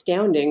quite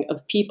astounding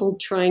of people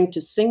trying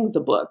to sing the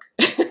book.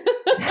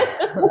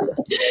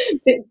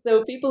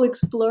 So people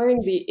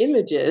exploring the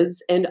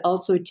images and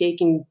also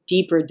taking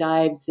deeper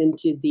dives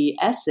into the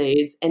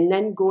essays and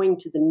then going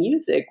to the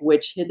music,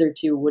 which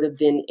hitherto would have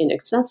been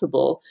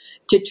inaccessible,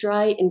 to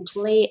try and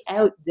play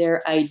out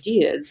their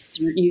ideas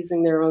through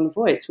using their own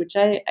voice, which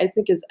I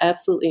think is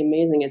absolutely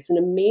amazing. It's an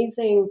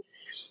amazing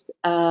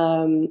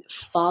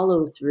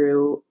follow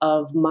through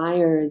of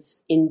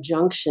Meyer's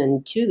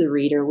injunction to the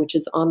reader, which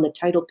is on the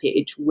title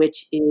page,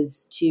 which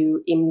is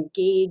to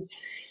engage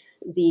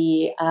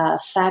the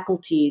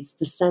faculties,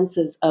 the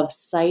senses of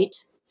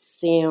sight,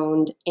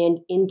 sound, and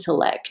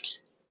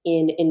intellect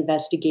in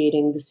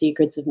investigating the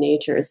secrets of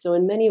nature. So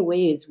in many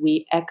ways,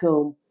 we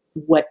echo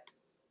what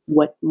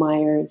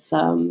Meyer's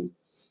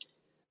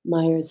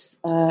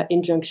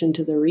injunction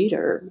to the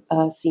reader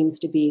seems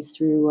to be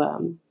through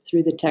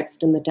the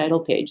text and the title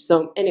page.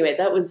 So anyway,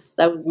 that was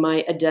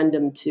my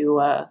addendum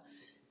to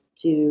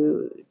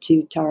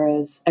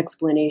Tara's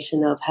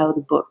explanation of how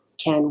the book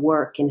can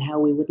work and how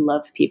we would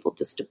love people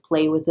just to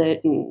play with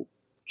it and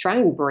try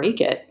and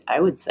break it.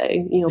 I would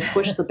say,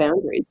 push the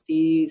boundaries,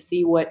 see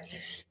what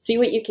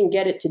you can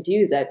get it to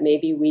do that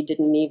maybe we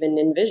didn't even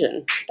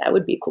envision. That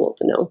would be cool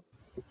to know.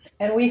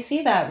 And we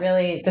see that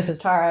really, this is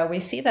Tara, we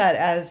see that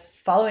as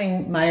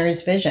following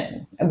Meyer's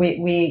vision. We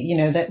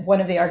that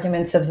one of the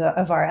arguments of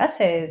our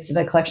essays,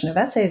 the collection of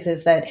essays,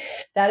 is that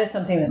is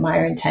something that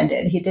Meyer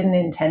intended. He didn't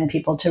intend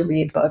people to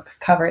read the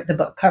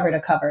book cover to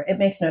cover. It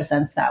makes no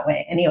sense that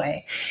way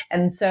anyway.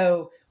 And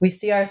so we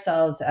see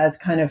ourselves as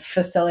kind of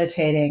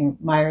facilitating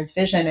Meyer's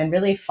vision and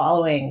really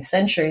following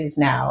centuries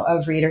now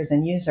of readers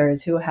and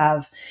users who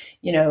have,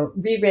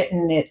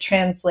 rewritten it,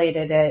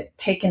 translated it,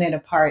 taken it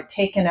apart,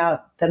 taken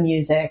out the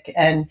music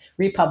and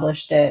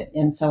republished it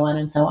and so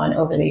on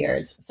over the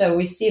years. So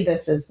we see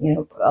this as,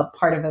 a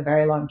part of a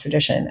very long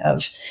tradition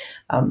of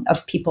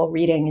people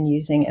reading and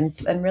using,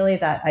 and really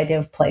that idea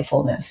of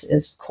playfulness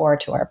is core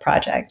to our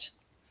project.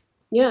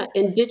 Yeah,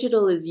 and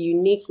digital is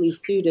uniquely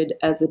suited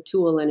as a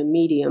tool and a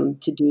medium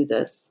to do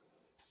this.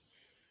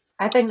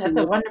 I think that's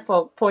a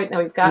wonderful point that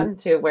we've gotten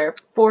to, where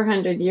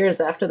 400 years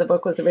after the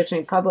book was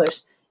originally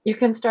published, you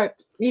can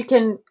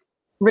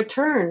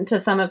return to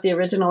some of the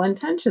original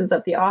intentions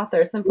of the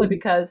author simply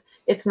because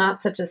it's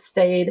not such a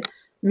staid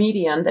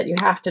medium that you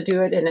have to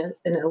do it in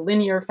a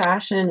linear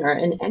fashion or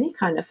in any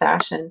kind of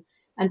fashion.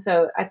 And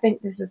so I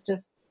think this is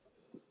just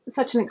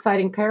such an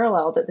exciting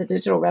parallel that the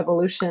digital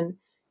revolution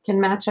can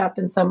match up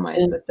in some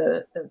ways with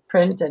the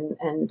print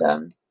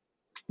and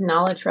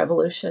knowledge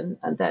revolution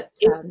that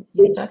you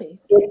study.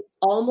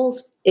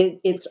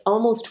 It's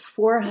almost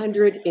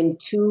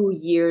 402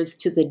 years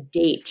to the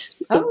date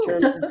in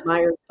terms of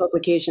Meyer's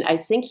publication. I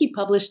think he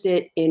published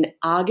it in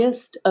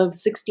August of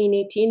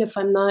 1618.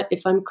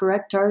 If I'm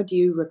correct, Tara, do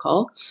you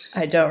recall?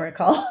 I don't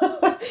recall.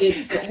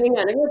 Hang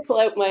on, I'm going to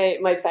pull out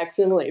my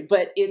facsimile,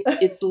 but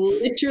it's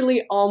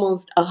literally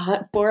almost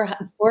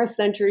 4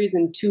 centuries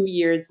and 2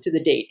 years to the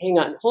date. Hang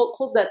on,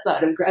 hold that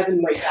thought. I'm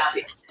grabbing my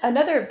copy.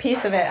 Another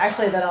piece of it,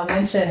 actually, that I'll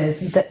mention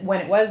is that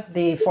when it was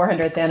the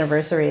 400th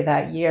anniversary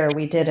that year,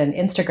 we did an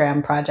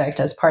Instagram project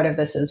as part of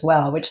this as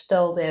well, which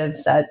still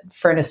lives at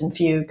Furnace and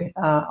Fugue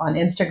on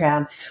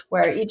Instagram,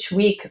 where each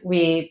week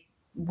we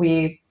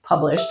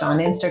published on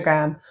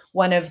Instagram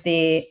one of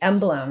the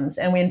emblems,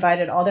 and we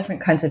invited all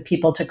different kinds of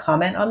people to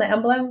comment on the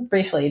emblem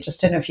briefly,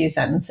 just in a few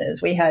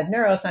sentences. We had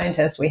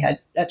neuroscientists, we had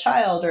a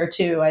child or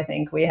two, I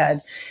think, we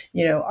had,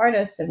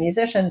 artists and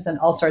musicians and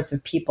all sorts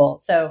of people.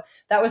 So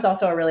that was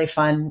also a really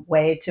fun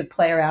way to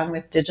play around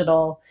with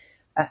digital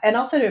and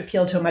also to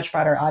appeal to a much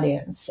broader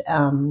audience.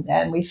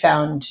 And we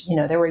found,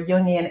 there were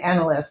Jungian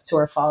analysts who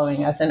were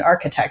following us, and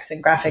architects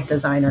and graphic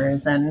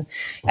designers, and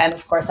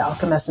of course,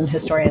 alchemists and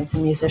historians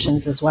and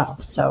musicians as well.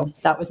 So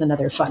that was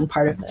another fun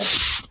part of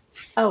this.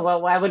 Oh,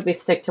 well, why would we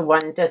stick to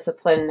one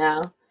discipline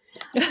now?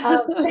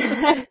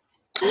 I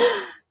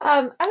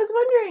was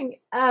wondering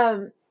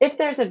if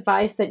there's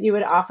advice that you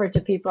would offer to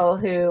people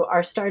who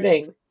are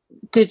starting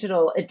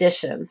digital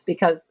editions,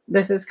 because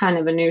this is kind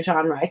of a new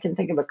genre. I can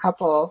think of a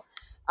couple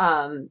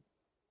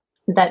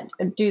that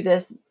do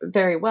this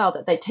very well,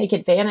 that they take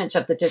advantage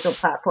of the digital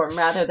platform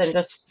rather than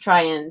just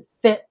try and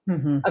fit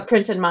a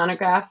printed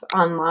monograph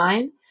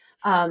online.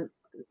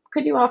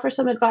 Could you offer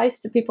some advice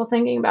to people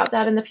thinking about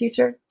that in the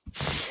future?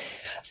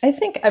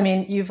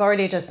 You've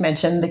already just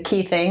mentioned the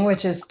key thing,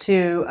 which is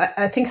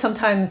I think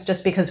sometimes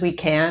just because we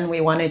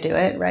want to do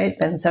it, right?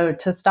 And so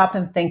to stop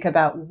and think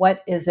about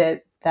what is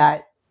it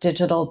that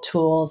digital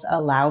tools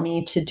allow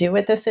me to do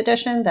with this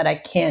edition that I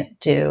can't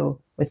do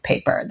with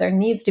paper. There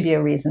needs to be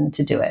a reason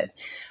to do it,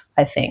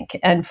 I think.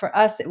 And for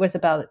us, it was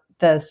about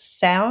the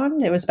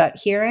sound, it was about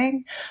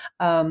hearing,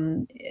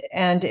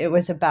 and it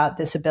was about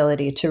this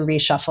ability to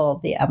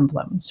reshuffle the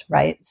emblems,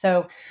 right?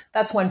 So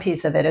that's one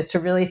piece of it, is to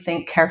really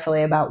think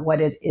carefully about what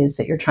it is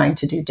that you're trying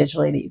to do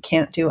digitally that you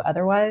can't do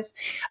otherwise.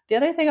 The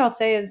other thing I'll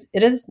say is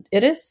it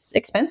is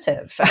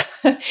expensive.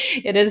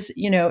 It is,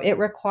 it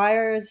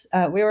requires,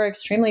 we were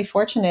extremely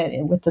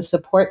fortunate with the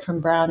support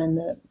from Brown and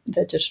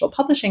the Digital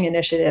Publishing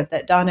Initiative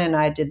that Donna and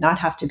I did not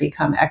have to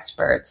become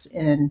experts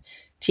in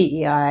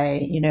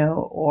TEI,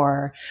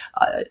 or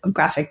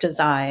graphic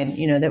design,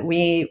 that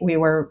we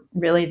were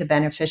really the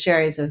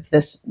beneficiaries of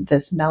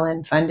this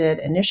Mellon-funded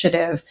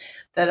initiative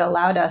that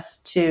allowed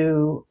us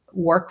to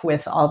work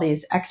with all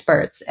these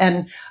experts.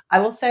 And I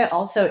will say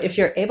also, if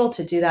you're able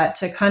to do that,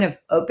 to kind of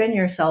open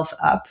yourself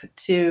up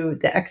to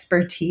the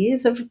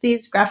expertise of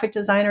these graphic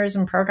designers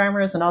and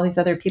programmers and all these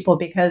other people,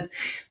 because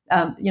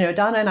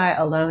Donna and I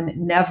alone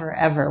never,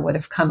 ever would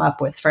have come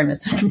up with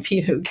Furnace and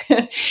Fugue.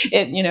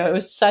 It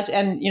was such,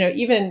 and,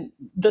 even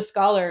the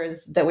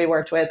scholars that we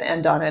worked with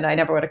and Donna and I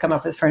never would have come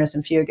up with Furnace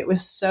and Fugue.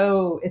 It's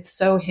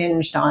so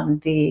hinged on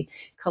the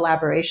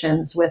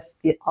collaborations with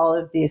all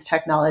of these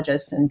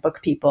technologists and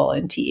book people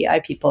and TEI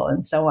people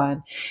and so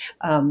on.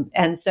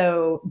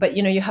 But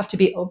you have to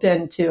be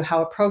open to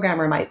how a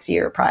programmer might see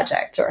your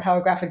project or how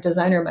a graphic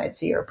designer might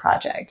see your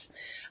project.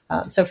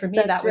 So for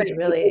me, that was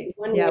really,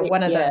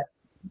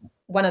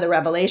 one of the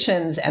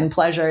revelations and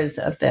pleasures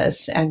of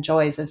this and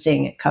joys of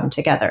seeing it come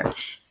together.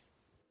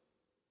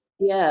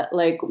 Yeah,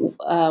 like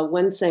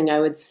one thing I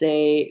would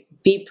say,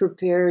 be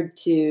prepared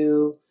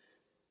to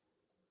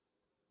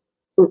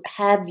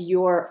have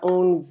your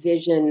own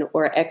vision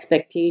or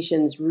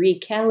expectations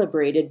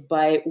recalibrated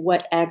by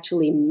what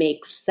actually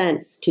makes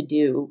sense to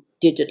do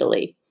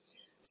digitally.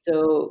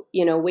 So,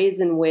 ways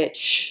in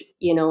which,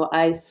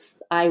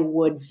 I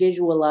would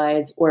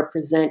visualize or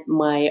present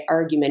my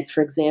argument,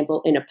 for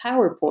example, in a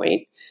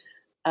PowerPoint,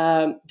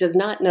 is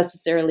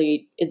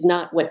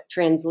not what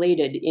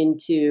translated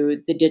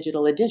into the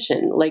digital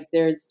edition. Like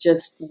there's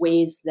just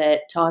ways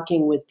that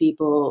talking with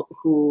people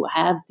who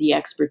have the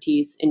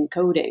expertise in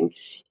coding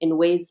in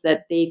ways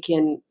that they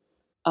can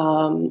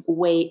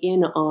weigh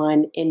in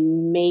on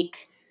and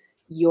make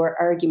your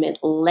argument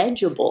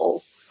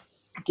legible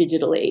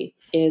digitally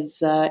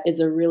is a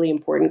really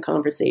important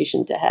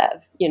conversation to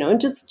have, and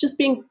just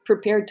being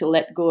prepared to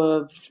let go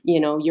of,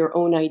 your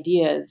own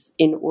ideas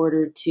in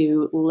order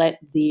to let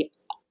the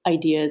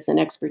ideas and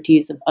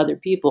expertise of other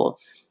people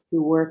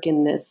who work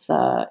in this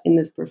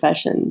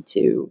profession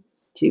to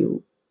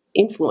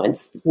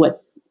influence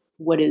what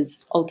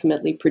is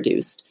ultimately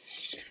produced.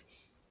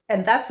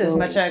 And that's as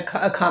much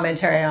a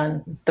commentary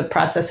on the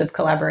process of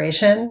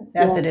collaboration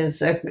as it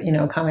is a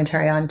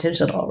commentary on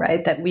digital,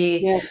 right? That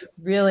we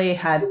really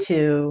had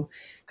to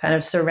kind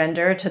of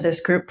surrender to this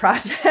group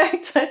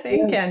project, I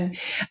think. And,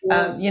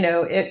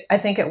 I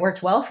think it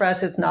worked well for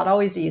us. It's not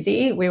always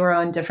easy. We were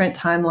on different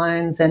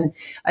timelines. And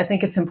I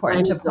think it's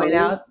important to point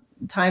out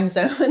time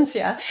zones.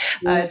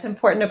 It's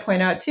important to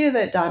point out too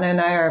that Donna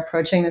and I are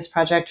approaching this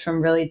project from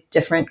really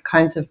different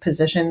kinds of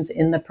positions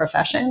in the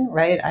profession,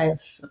 right? I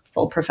have a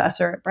full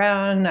professor at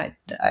Brown.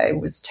 I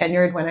was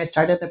tenured when I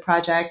started the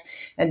project,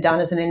 and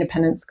Donna's an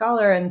independent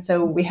scholar. And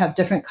so we have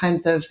different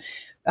kinds of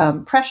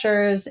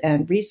pressures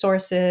and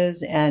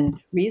resources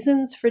and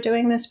reasons for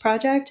doing this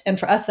project. And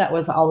for us, that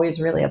was always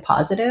really a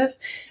positive.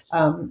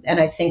 And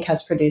I think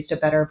has produced a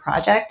better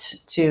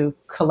project to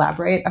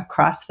collaborate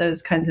across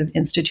those kinds of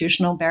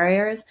institutional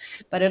barriers.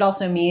 But it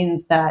also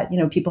means that,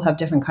 people have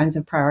different kinds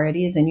of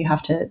priorities and you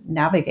have to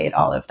navigate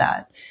all of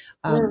that.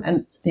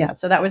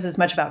 So that was as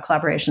much about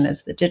collaboration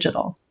as the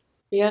digital.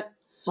 Yeah.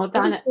 Well,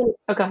 Donna, go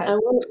ahead. I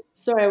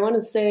want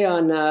to say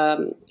on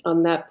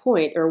that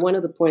point, or one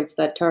of the points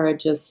that Tara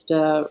just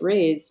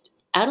raised,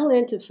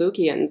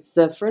 Atalantafugians,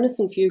 the Furnace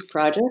and Fugue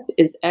project,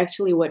 is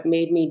actually what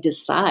made me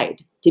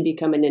decide to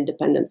become an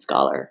independent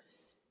scholar.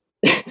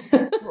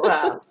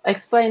 Wow,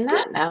 explain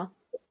that now.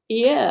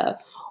 Yeah,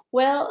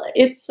 well,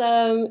 it's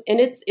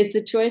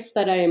a choice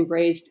that I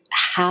embraced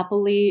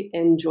happily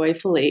and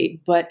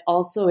joyfully, but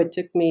also it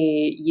took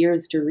me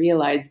years to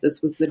realize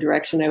this was the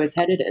direction I was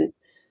headed in.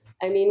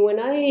 I mean, when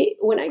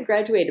I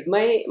graduated,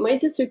 my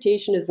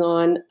dissertation is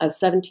on a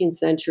 17th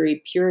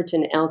century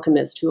Puritan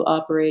alchemist who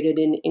operated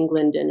in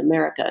England and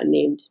America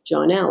named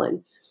John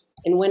Allen.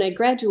 And when I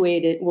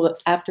graduated,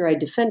 after I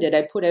defended,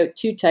 I put out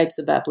two types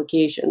of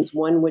applications.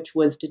 One which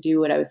was to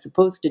do what I was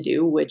supposed to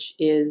do, which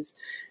is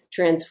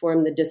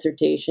transform the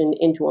dissertation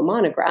into a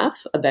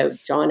monograph about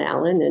John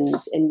Allen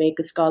and make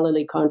a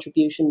scholarly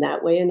contribution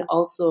that way, and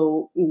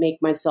also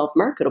make myself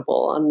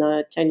marketable on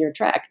the tenure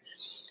track.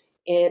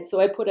 And so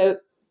I put out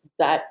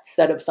that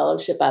set of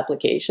fellowship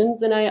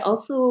applications. And I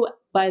also,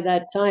 by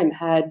that time,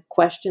 had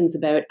questions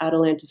about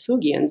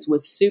Atalantafugians,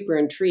 was super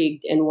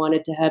intrigued and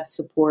wanted to have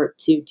support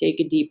to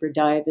take a deeper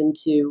dive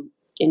into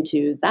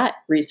that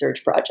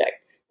research project.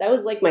 That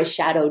was like my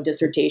shadow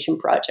dissertation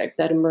project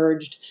that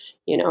emerged,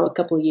 a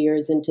couple of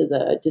years into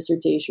the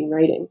dissertation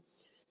writing.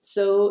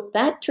 So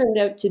that turned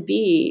out to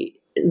be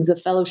the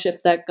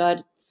fellowship that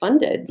got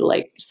funded.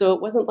 So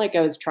it wasn't like I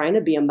was trying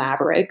to be a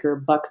maverick or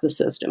buck the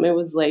system. It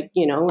was like,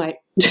 I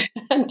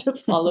had to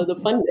follow the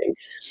funding.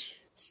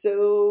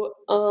 So,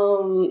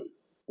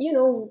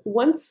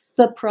 once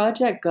the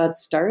project got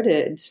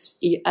started,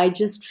 I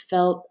just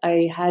felt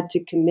I had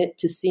to commit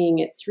to seeing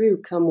it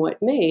through come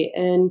what may.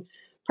 And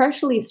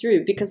partially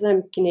through, because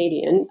I'm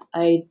Canadian,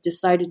 I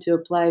decided to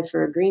apply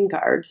for a green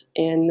card,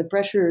 and the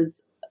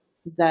pressures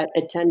that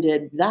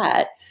attended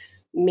that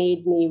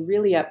made me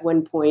really at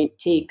one point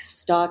take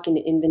stock and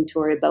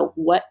inventory about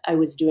what I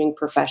was doing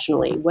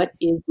professionally. What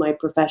is my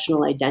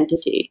professional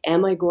identity?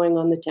 Am I going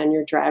on the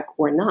tenure track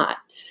or not?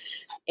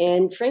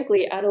 And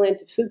frankly,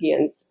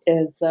 Atalantafugians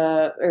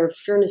or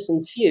Furnace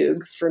and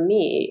Fugue, for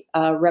me,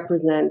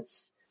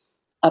 represents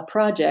a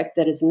project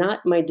that is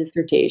not my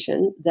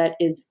dissertation, that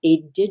is a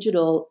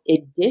digital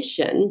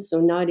edition, so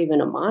not even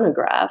a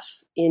monograph,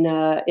 in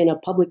a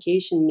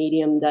publication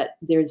medium that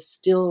there's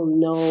still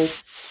no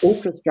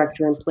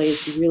infrastructure in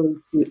place really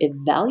to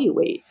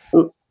evaluate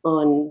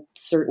in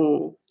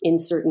certain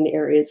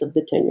areas of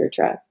the tenure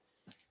track.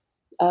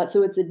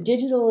 So it's a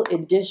digital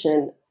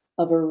edition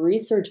of a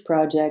research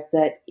project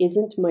that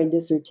isn't my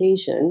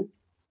dissertation,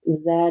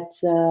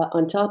 that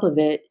on top of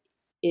it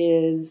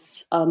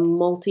is a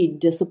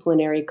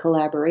multidisciplinary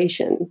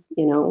collaboration,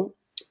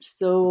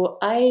 So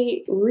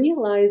I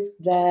realized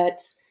that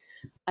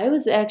I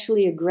was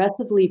actually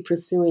aggressively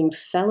pursuing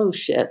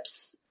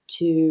fellowships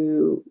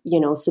to,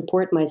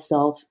 support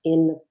myself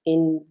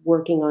in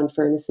working on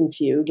Furnace and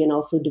Fugue and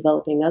also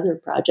developing other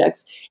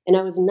projects. And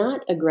I was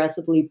not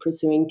aggressively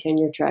pursuing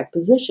tenure track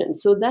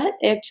positions. So that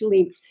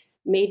actually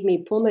made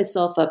me pull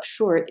myself up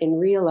short and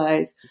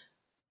realize,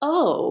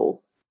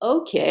 oh,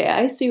 okay,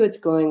 I see what's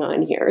going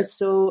on here.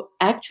 So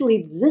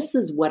actually, this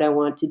is what I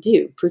want to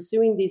do,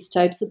 pursuing these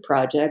types of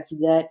projects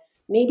that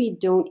maybe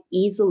don't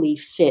easily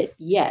fit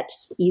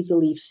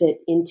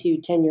into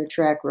tenure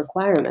track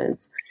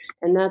requirements.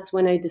 And that's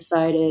when I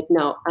decided,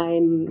 no,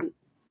 I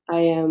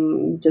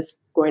am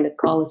just going to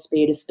call a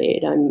spade a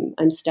spade.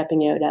 I'm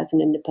stepping out as an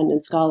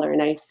independent scholar.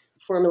 And I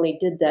formally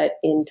did that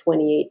in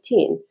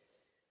 2018.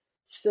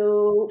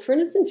 So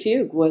Furnace and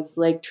Fugue was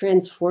like a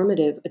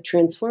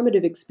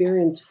transformative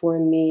experience for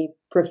me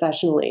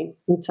professionally.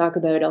 We talk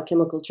about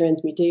alchemical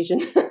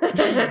transmutation.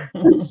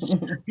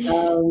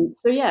 So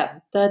yeah,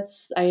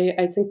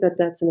 I think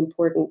that's an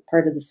important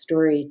part of the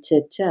story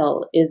to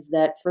tell, is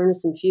that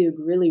Furnace and Fugue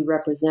really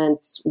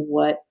represents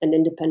what an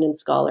independent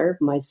scholar,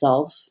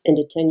 myself, and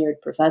a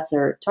tenured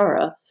professor,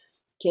 Tara,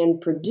 can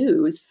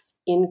produce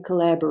in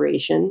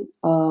collaboration,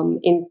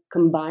 in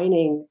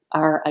combining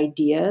our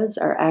ideas,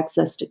 our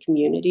access to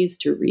communities,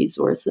 to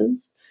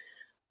resources,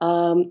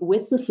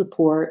 with the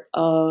support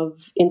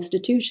of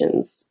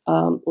institutions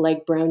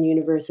like Brown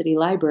University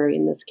Library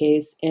in this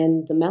case,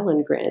 and the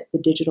Mellon Grant, the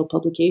Digital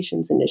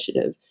Publications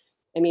Initiative.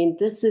 I mean,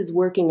 this is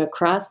working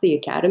across the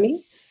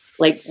academy.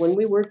 Like when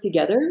we work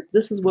together,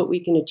 this is what we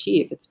can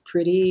achieve. It's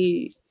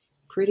pretty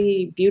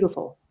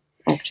beautiful,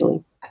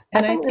 actually.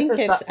 And I think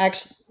it's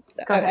actually,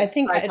 I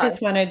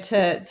just wanted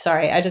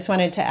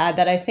to add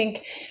that I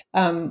think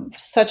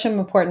such an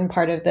important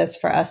part of this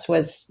for us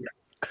was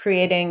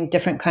creating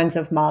different kinds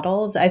of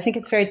models. I think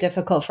it's very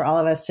difficult for all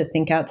of us to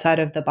think outside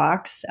of the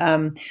box,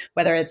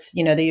 whether it's,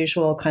 the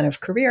usual kind of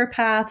career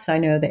paths. I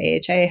know the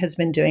AHA has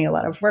been doing a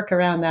lot of work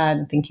around that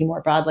and thinking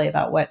more broadly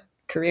about what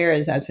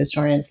careers as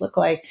historians look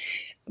like,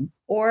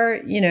 or,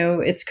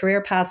 it's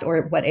career paths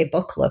or what a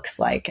book looks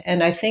like.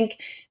 And I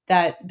think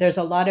that there's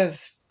a lot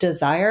of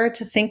desire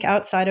to think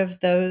outside of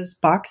those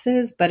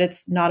boxes, but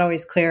it's not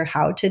always clear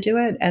how to do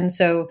it. And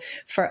so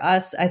for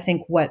us, I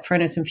think what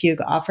Furnace and Fugue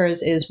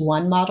offers is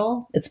one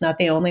model. It's not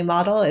the only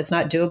model. It's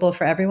not doable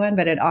for everyone,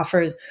 but it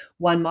offers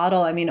one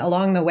model. I mean,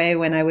 along the way,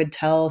 when I would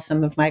tell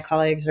some of my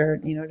colleagues, or,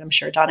 I'm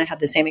sure Donna had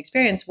the same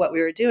experience, what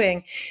we were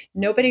doing,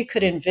 nobody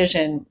could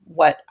envision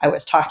what I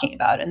was talking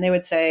about. And they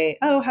would say,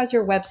 oh, how's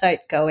your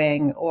website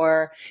going?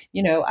 Or,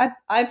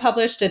 I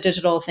published a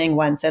digital thing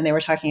once and they were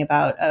talking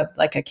about a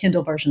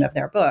Kindle version of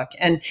their book.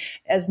 And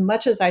as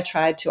much as I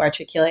tried to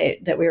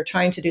articulate that we were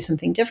trying to do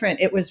something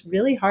different, it was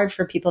really hard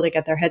for people to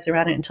get their heads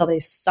around it until they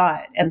saw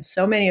it. And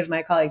so many of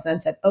my colleagues then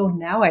said, oh,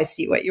 now I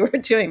see what you were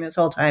doing this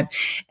whole time.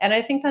 And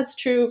I think that's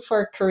true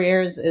for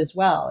careers as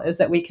well, is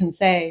that we can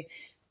say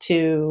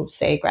to,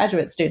 say,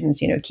 graduate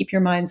students, keep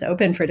your minds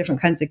open for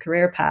different kinds of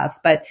career paths,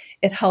 but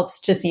it helps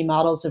to see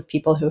models of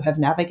people who have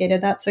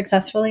navigated that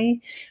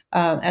successfully.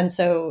 And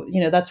so,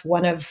 that's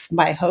one of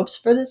my hopes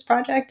for this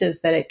project,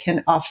 is that it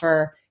can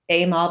offer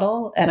a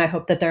model. And I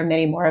hope that there are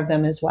many more of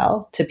them as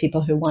well, to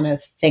people who want to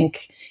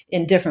think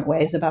in different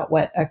ways about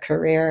what a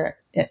career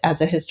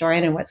as a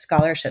historian and what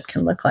scholarship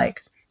can look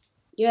like.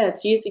 Yeah,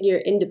 it's using your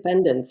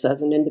independence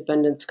as an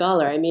independent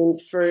scholar. I mean,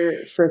 for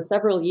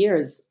several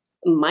years,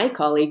 my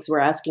colleagues were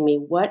asking me,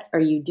 what are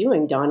you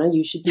doing, Donna?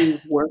 You should be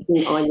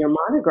working on your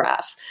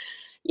monograph,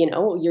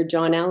 your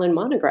John Allen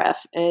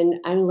monograph. And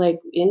I'm like,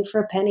 in for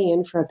a penny,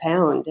 in for a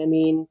pound. I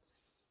mean,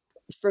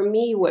 for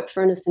me, what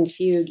Furnace and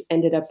Fugue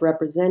ended up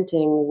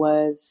representing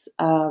was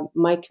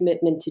my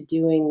commitment to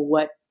doing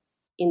what,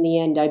 in the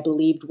end, I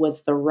believed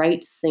was the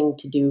right thing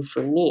to do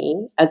for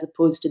me, as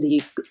opposed to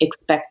the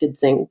expected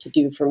thing to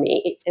do for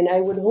me. And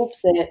I would hope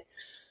that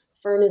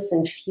Furnace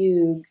and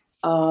Fugue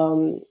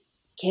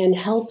can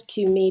help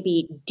to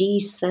maybe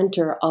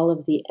decenter all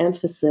of the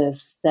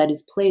emphasis that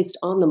is placed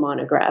on the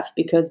monograph,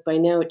 because by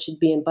now it should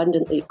be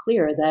abundantly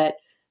clear that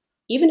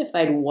even if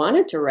I'd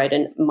wanted to write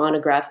a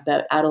monograph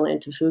about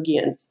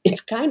Atalantafugians,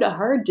 it's kind of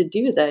hard to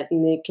do that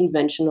in the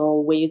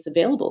conventional ways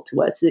available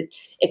to us. It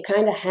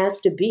kind of has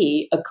to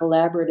be a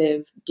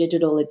collaborative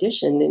digital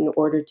edition in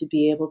order to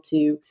be able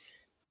to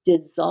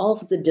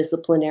dissolve the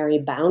disciplinary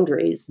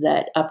boundaries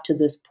that up to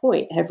this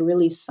point have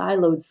really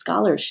siloed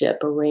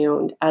scholarship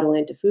around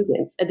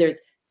Atalantafugians.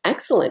 There's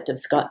excellent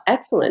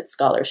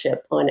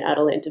scholarship on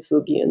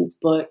Atalantafugians,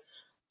 but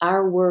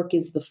our work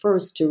is the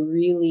first to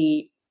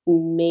really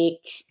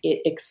make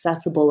it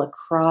accessible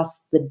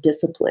across the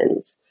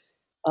disciplines.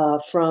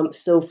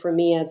 So for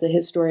me, as a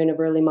historian of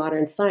early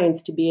modern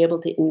science, to be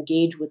able to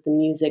engage with the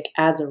music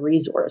as a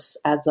resource,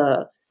 as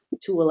a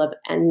tool of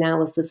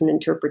analysis and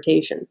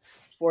interpretation.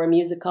 For a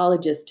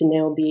musicologist to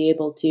now be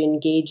able to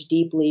engage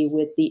deeply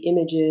with the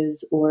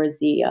images or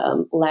the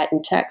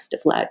Latin text,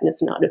 if Latin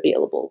is not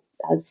available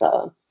as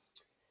a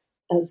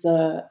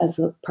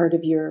part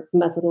of your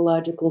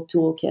methodological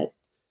toolkit.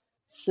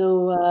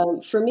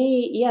 So for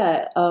me,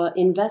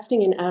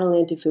 investing in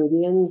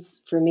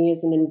Atalantafugians for me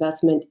is an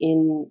investment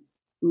in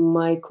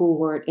my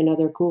cohort and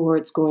other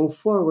cohorts going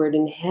forward,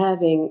 and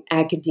having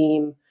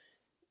academe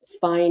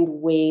find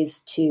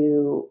ways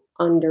to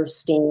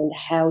understand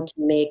how to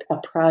make a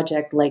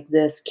project like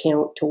this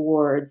count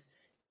towards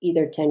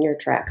either tenure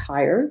track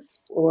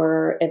hires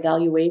or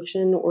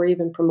evaluation or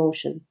even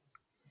promotion.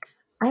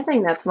 I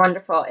think that's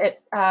wonderful.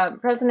 It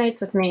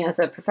resonates with me as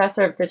a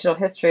professor of digital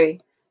history.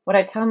 What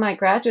I tell my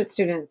graduate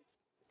students,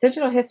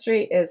 digital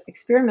history is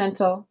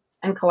experimental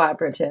and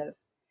collaborative.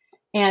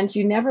 And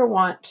you never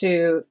want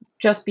to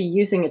just be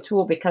using a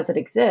tool because it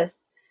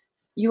exists.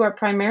 You are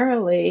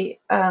primarily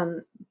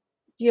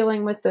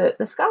dealing with the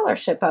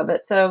scholarship of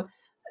it. So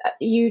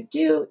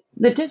the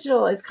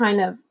digital is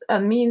kind of a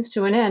means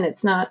to an end.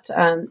 It's not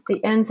the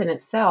ends in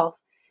itself.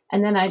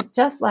 And then I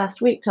just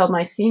last week told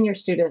my senior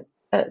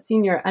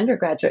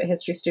undergraduate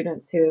history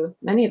students, who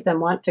many of them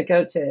want to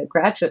go to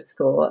graduate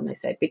school, and they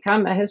say,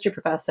 become a history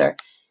professor.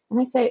 And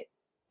I say,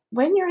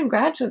 when you're in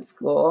graduate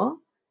school,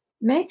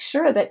 make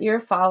sure that you're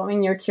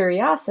following your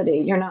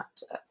curiosity. You're not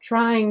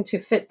trying to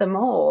fit the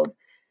mold,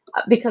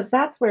 because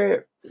that's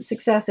where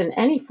success in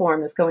any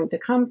form is going to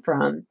come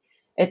from.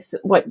 It's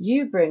what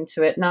you bring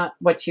to it, not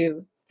what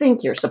you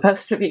think you're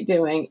supposed to be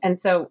doing. And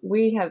so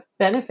we have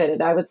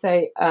benefited, I would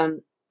say,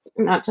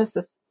 not just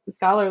the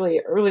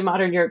scholarly early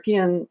modern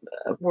European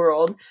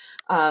world,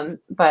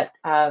 but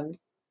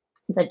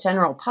the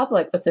general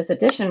public with this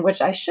edition,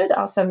 which I should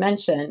also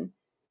mention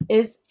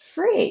is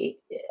free.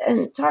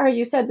 And Tara,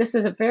 you said this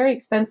is a very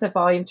expensive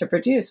volume to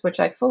produce, which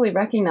I fully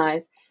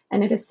recognize.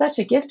 And it is such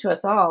a gift to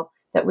us all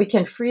that we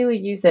can freely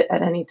use it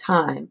at any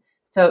time.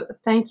 So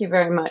thank you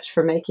very much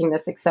for making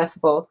this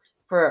accessible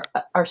for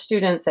our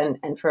students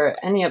and for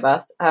any of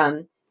us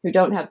who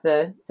don't have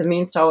the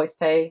means to always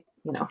pay,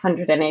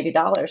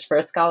 $180 for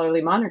a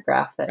scholarly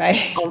monograph that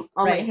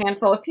only a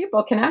handful of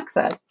people can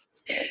access.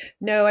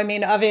 No, I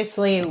mean,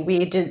 obviously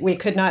we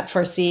could not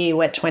foresee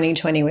what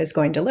 2020 was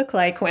going to look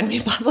like when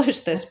we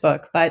published this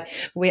book, but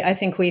I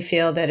think we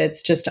feel that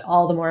it's just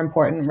all the more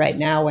important right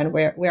now when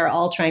we're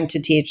all trying to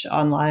teach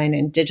online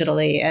and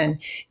digitally, and,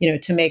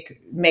 to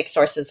make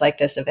sources like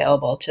this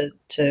available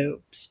to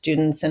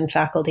students and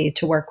faculty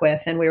to work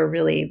with. And we were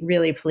really,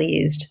 really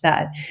pleased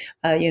that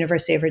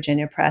University of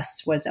Virginia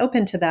Press was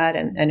open to that.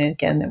 And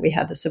again, that we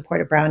had the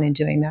support of Brown in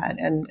doing that.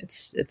 And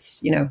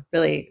it's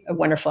really a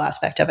wonderful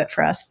aspect of it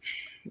for us.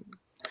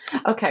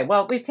 Okay,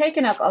 well, we've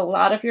taken up a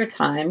lot of your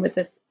time with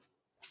this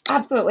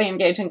absolutely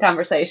engaging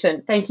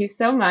conversation. Thank you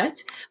so much.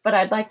 But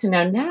I'd like to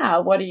know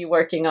now, what are you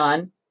working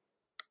on?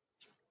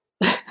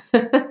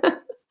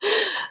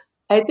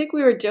 I think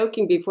we were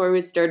joking before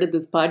we started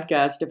this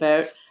podcast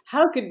about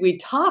how could we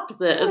top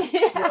this?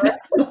 Yeah.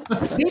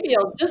 Maybe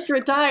I'll just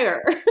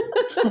retire.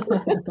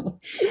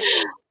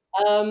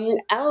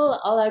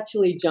 I'll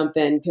actually jump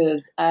in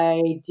because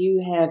I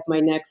do have my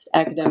next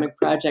academic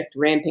project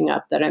ramping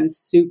up that I'm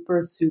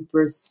super,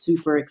 super,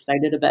 super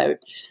excited about.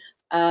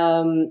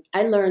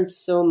 I learned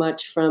so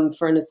much from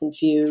Furness and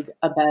Fugue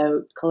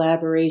about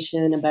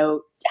collaboration,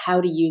 about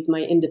how to use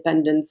my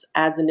independence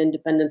as an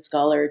independent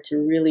scholar to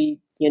really,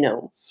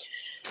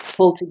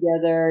 pull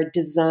together,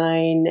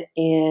 design,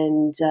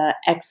 and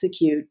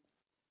execute,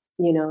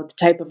 the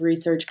type of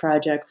research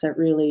projects that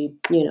really,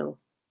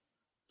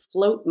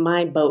 float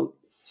my boat.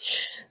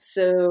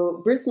 So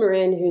Bruce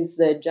Morin, who's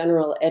the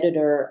general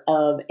editor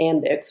of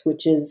Ambix,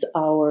 which is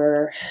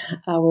our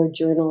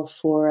journal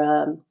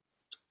for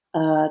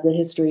the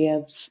history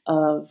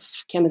of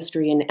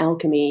chemistry and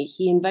alchemy,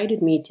 he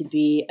invited me to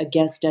be a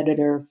guest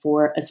editor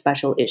for a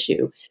special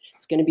issue.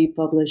 It's going to be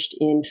published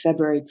in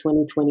February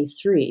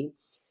 2023.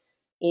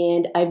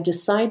 And I've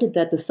decided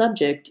that the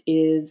subject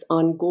is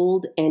on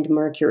gold and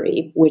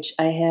mercury, which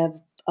I have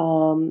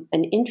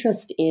an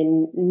interest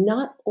in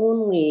not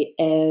only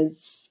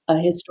as a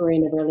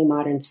historian of early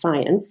modern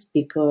science,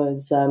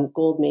 because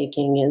gold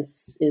making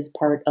is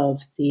part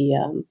of the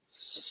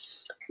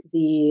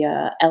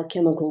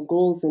alchemical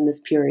goals in this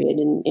period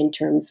in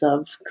terms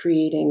of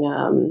creating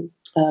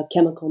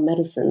chemical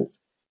medicines.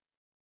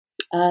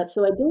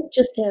 So I don't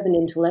just have an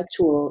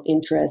intellectual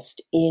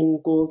interest in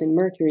gold and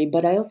mercury,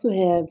 but I also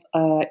have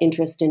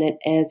interest in it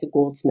as a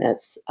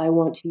goldsmith. I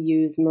want to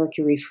use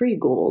mercury-free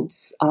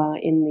golds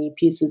in the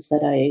pieces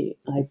that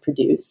I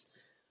produce.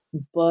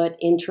 But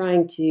in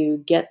trying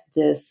to get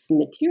this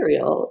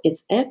material,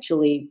 it's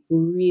actually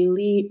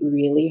really,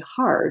 really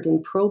hard.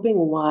 And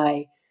probing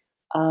why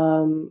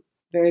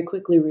very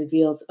quickly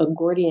reveals a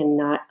Gordian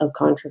knot of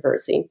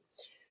controversy.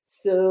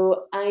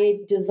 So I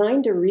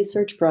designed a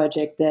research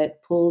project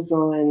that pulls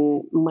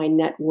on my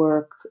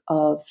network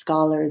of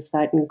scholars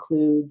that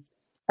includes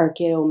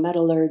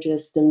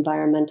archaeometallurgists,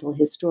 environmental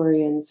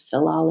historians,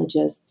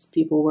 philologists,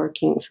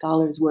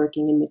 scholars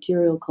working in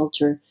material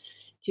culture,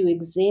 to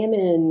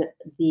examine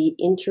these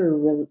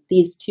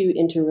two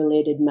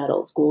interrelated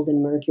metals, gold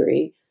and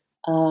mercury,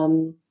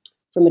 from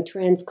a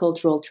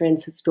transcultural,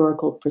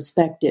 transhistorical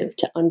perspective,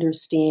 to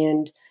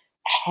understand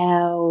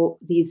how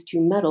these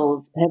two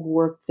metals have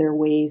worked their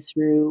way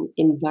through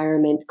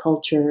environment,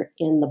 culture,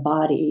 and the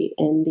body,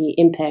 and the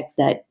impact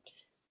that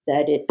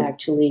it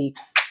actually,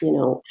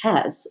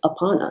 has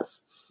upon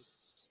us.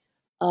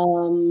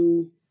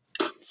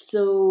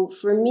 So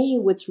for me,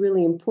 what's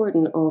really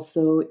important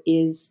also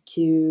is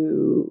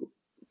to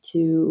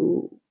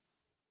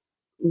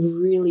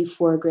really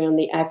foreground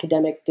the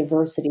academic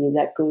diversity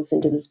that goes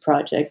into this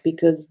project,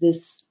 because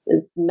this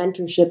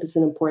mentorship is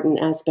an important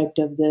aspect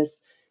of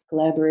this.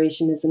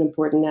 Collaboration is an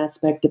important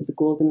aspect of the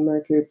Golden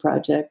Mercury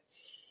Project.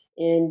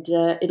 And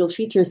it'll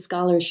feature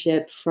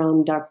scholarship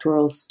from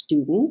doctoral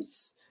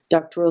students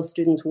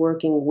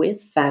working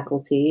with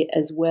faculty,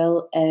 as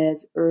well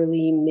as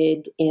early,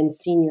 mid, and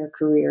senior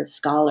career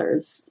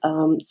scholars.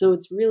 So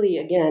it's really,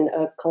 again,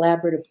 a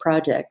collaborative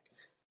project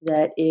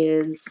that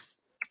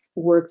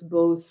works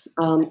both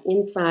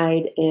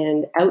inside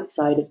and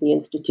outside of the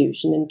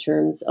institution, in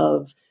terms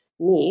of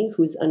me,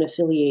 who's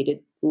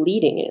unaffiliated,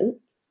 leading it,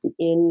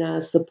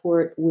 in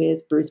support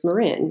with Bruce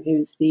Moran,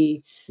 who's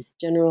the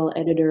general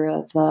editor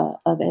of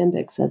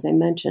Ambix, as I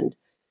mentioned.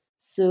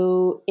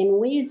 So in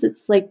ways,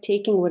 it's like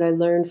taking what I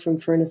learned from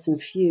Furnace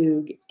and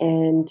Fugue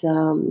and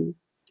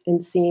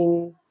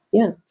seeing,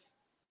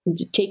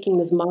 taking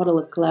this model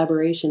of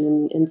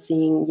collaboration and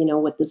seeing,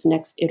 what this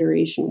next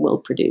iteration will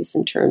produce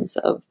in terms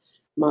of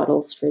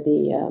models for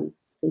the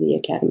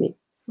Academy.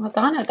 Well,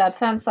 Donna, that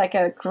sounds like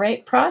a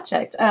great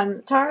project.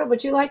 Tara,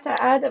 would you like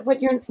to add what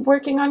you're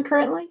working on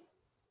currently?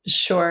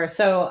 Sure.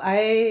 So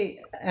I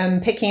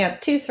am picking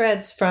up two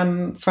threads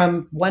from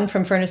one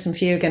from Furnace and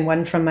Fugue and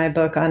one from my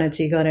book Anna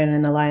Zieglerin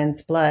and the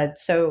Lion's Blood.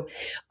 So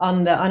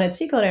on the Anna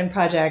Zieglerin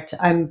project,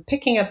 I'm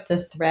picking up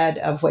the thread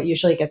of what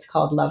usually gets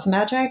called love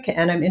magic,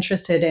 and I'm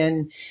interested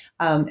in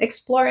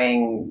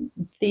exploring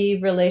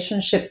the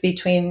relationship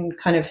between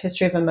kind of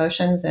history of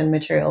emotions and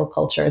material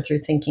culture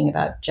through thinking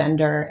about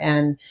gender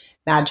and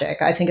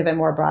magic. I think of it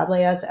more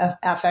broadly as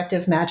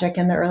affective magic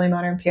in the early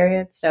modern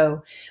period.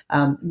 So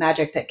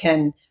magic that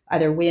can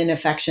either win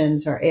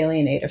affections or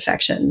alienate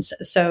affections.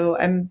 So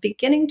I'm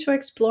beginning to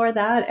explore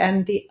that.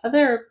 And the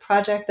other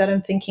project that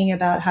I'm thinking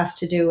about has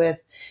to do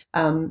with,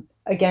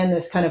 again,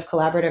 this kind of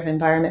collaborative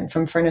environment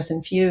from Furnace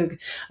and Fugue.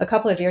 A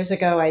couple of years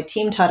ago, I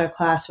team taught a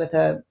class with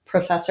a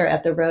professor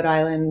at the Rhode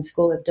Island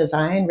School of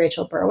Design,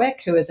 Rachel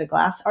Berwick, who is a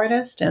glass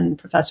artist and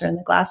professor in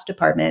the glass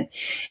department.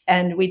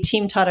 And we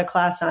team taught a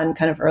class on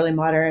kind of early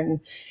modern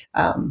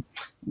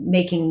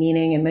making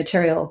meaning and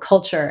material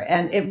culture.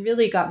 And it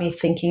really got me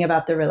thinking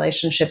about the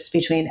relationships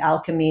between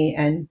alchemy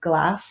and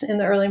glass in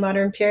the early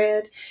modern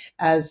period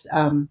as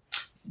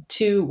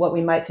to what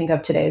we might think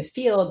of today as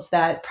fields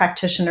that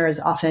practitioners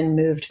often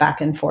moved back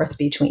and forth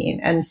between.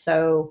 And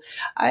so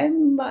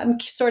I'm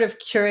sort of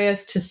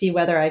curious to see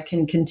whether I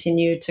can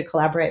continue to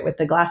collaborate with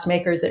the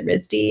glassmakers at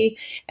RISD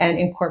and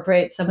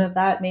incorporate some of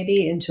that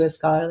maybe into a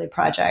scholarly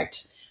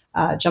project,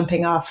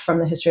 jumping off from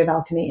the history of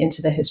alchemy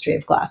into the history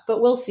of glass.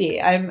 But we'll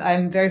see.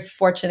 I'm very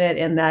fortunate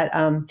in that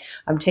I'm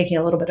taking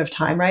a little bit of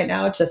time right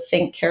now to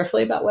think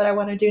carefully about what I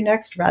want to do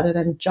next rather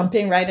than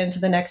jumping right into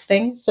the next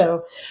thing.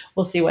 So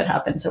we'll see what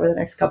happens over the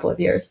next couple of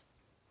years.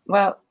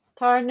 Well,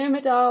 Tara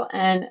Numedal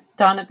and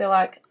Donna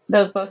Bilek,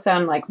 those both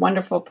sound like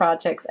wonderful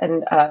projects,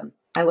 and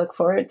I look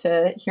forward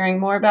to hearing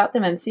more about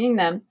them and seeing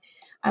them.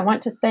 I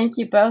want to thank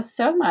you both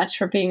so much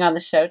for being on the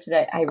show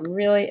today. I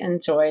really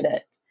enjoyed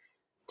it.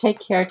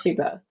 Take care to you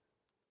both.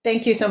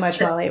 Thank you so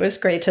much, Molly. It was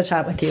great to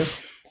chat with you.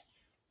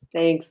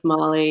 Thanks,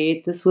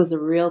 Molly. This was a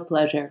real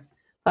pleasure.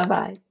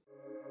 Bye-bye.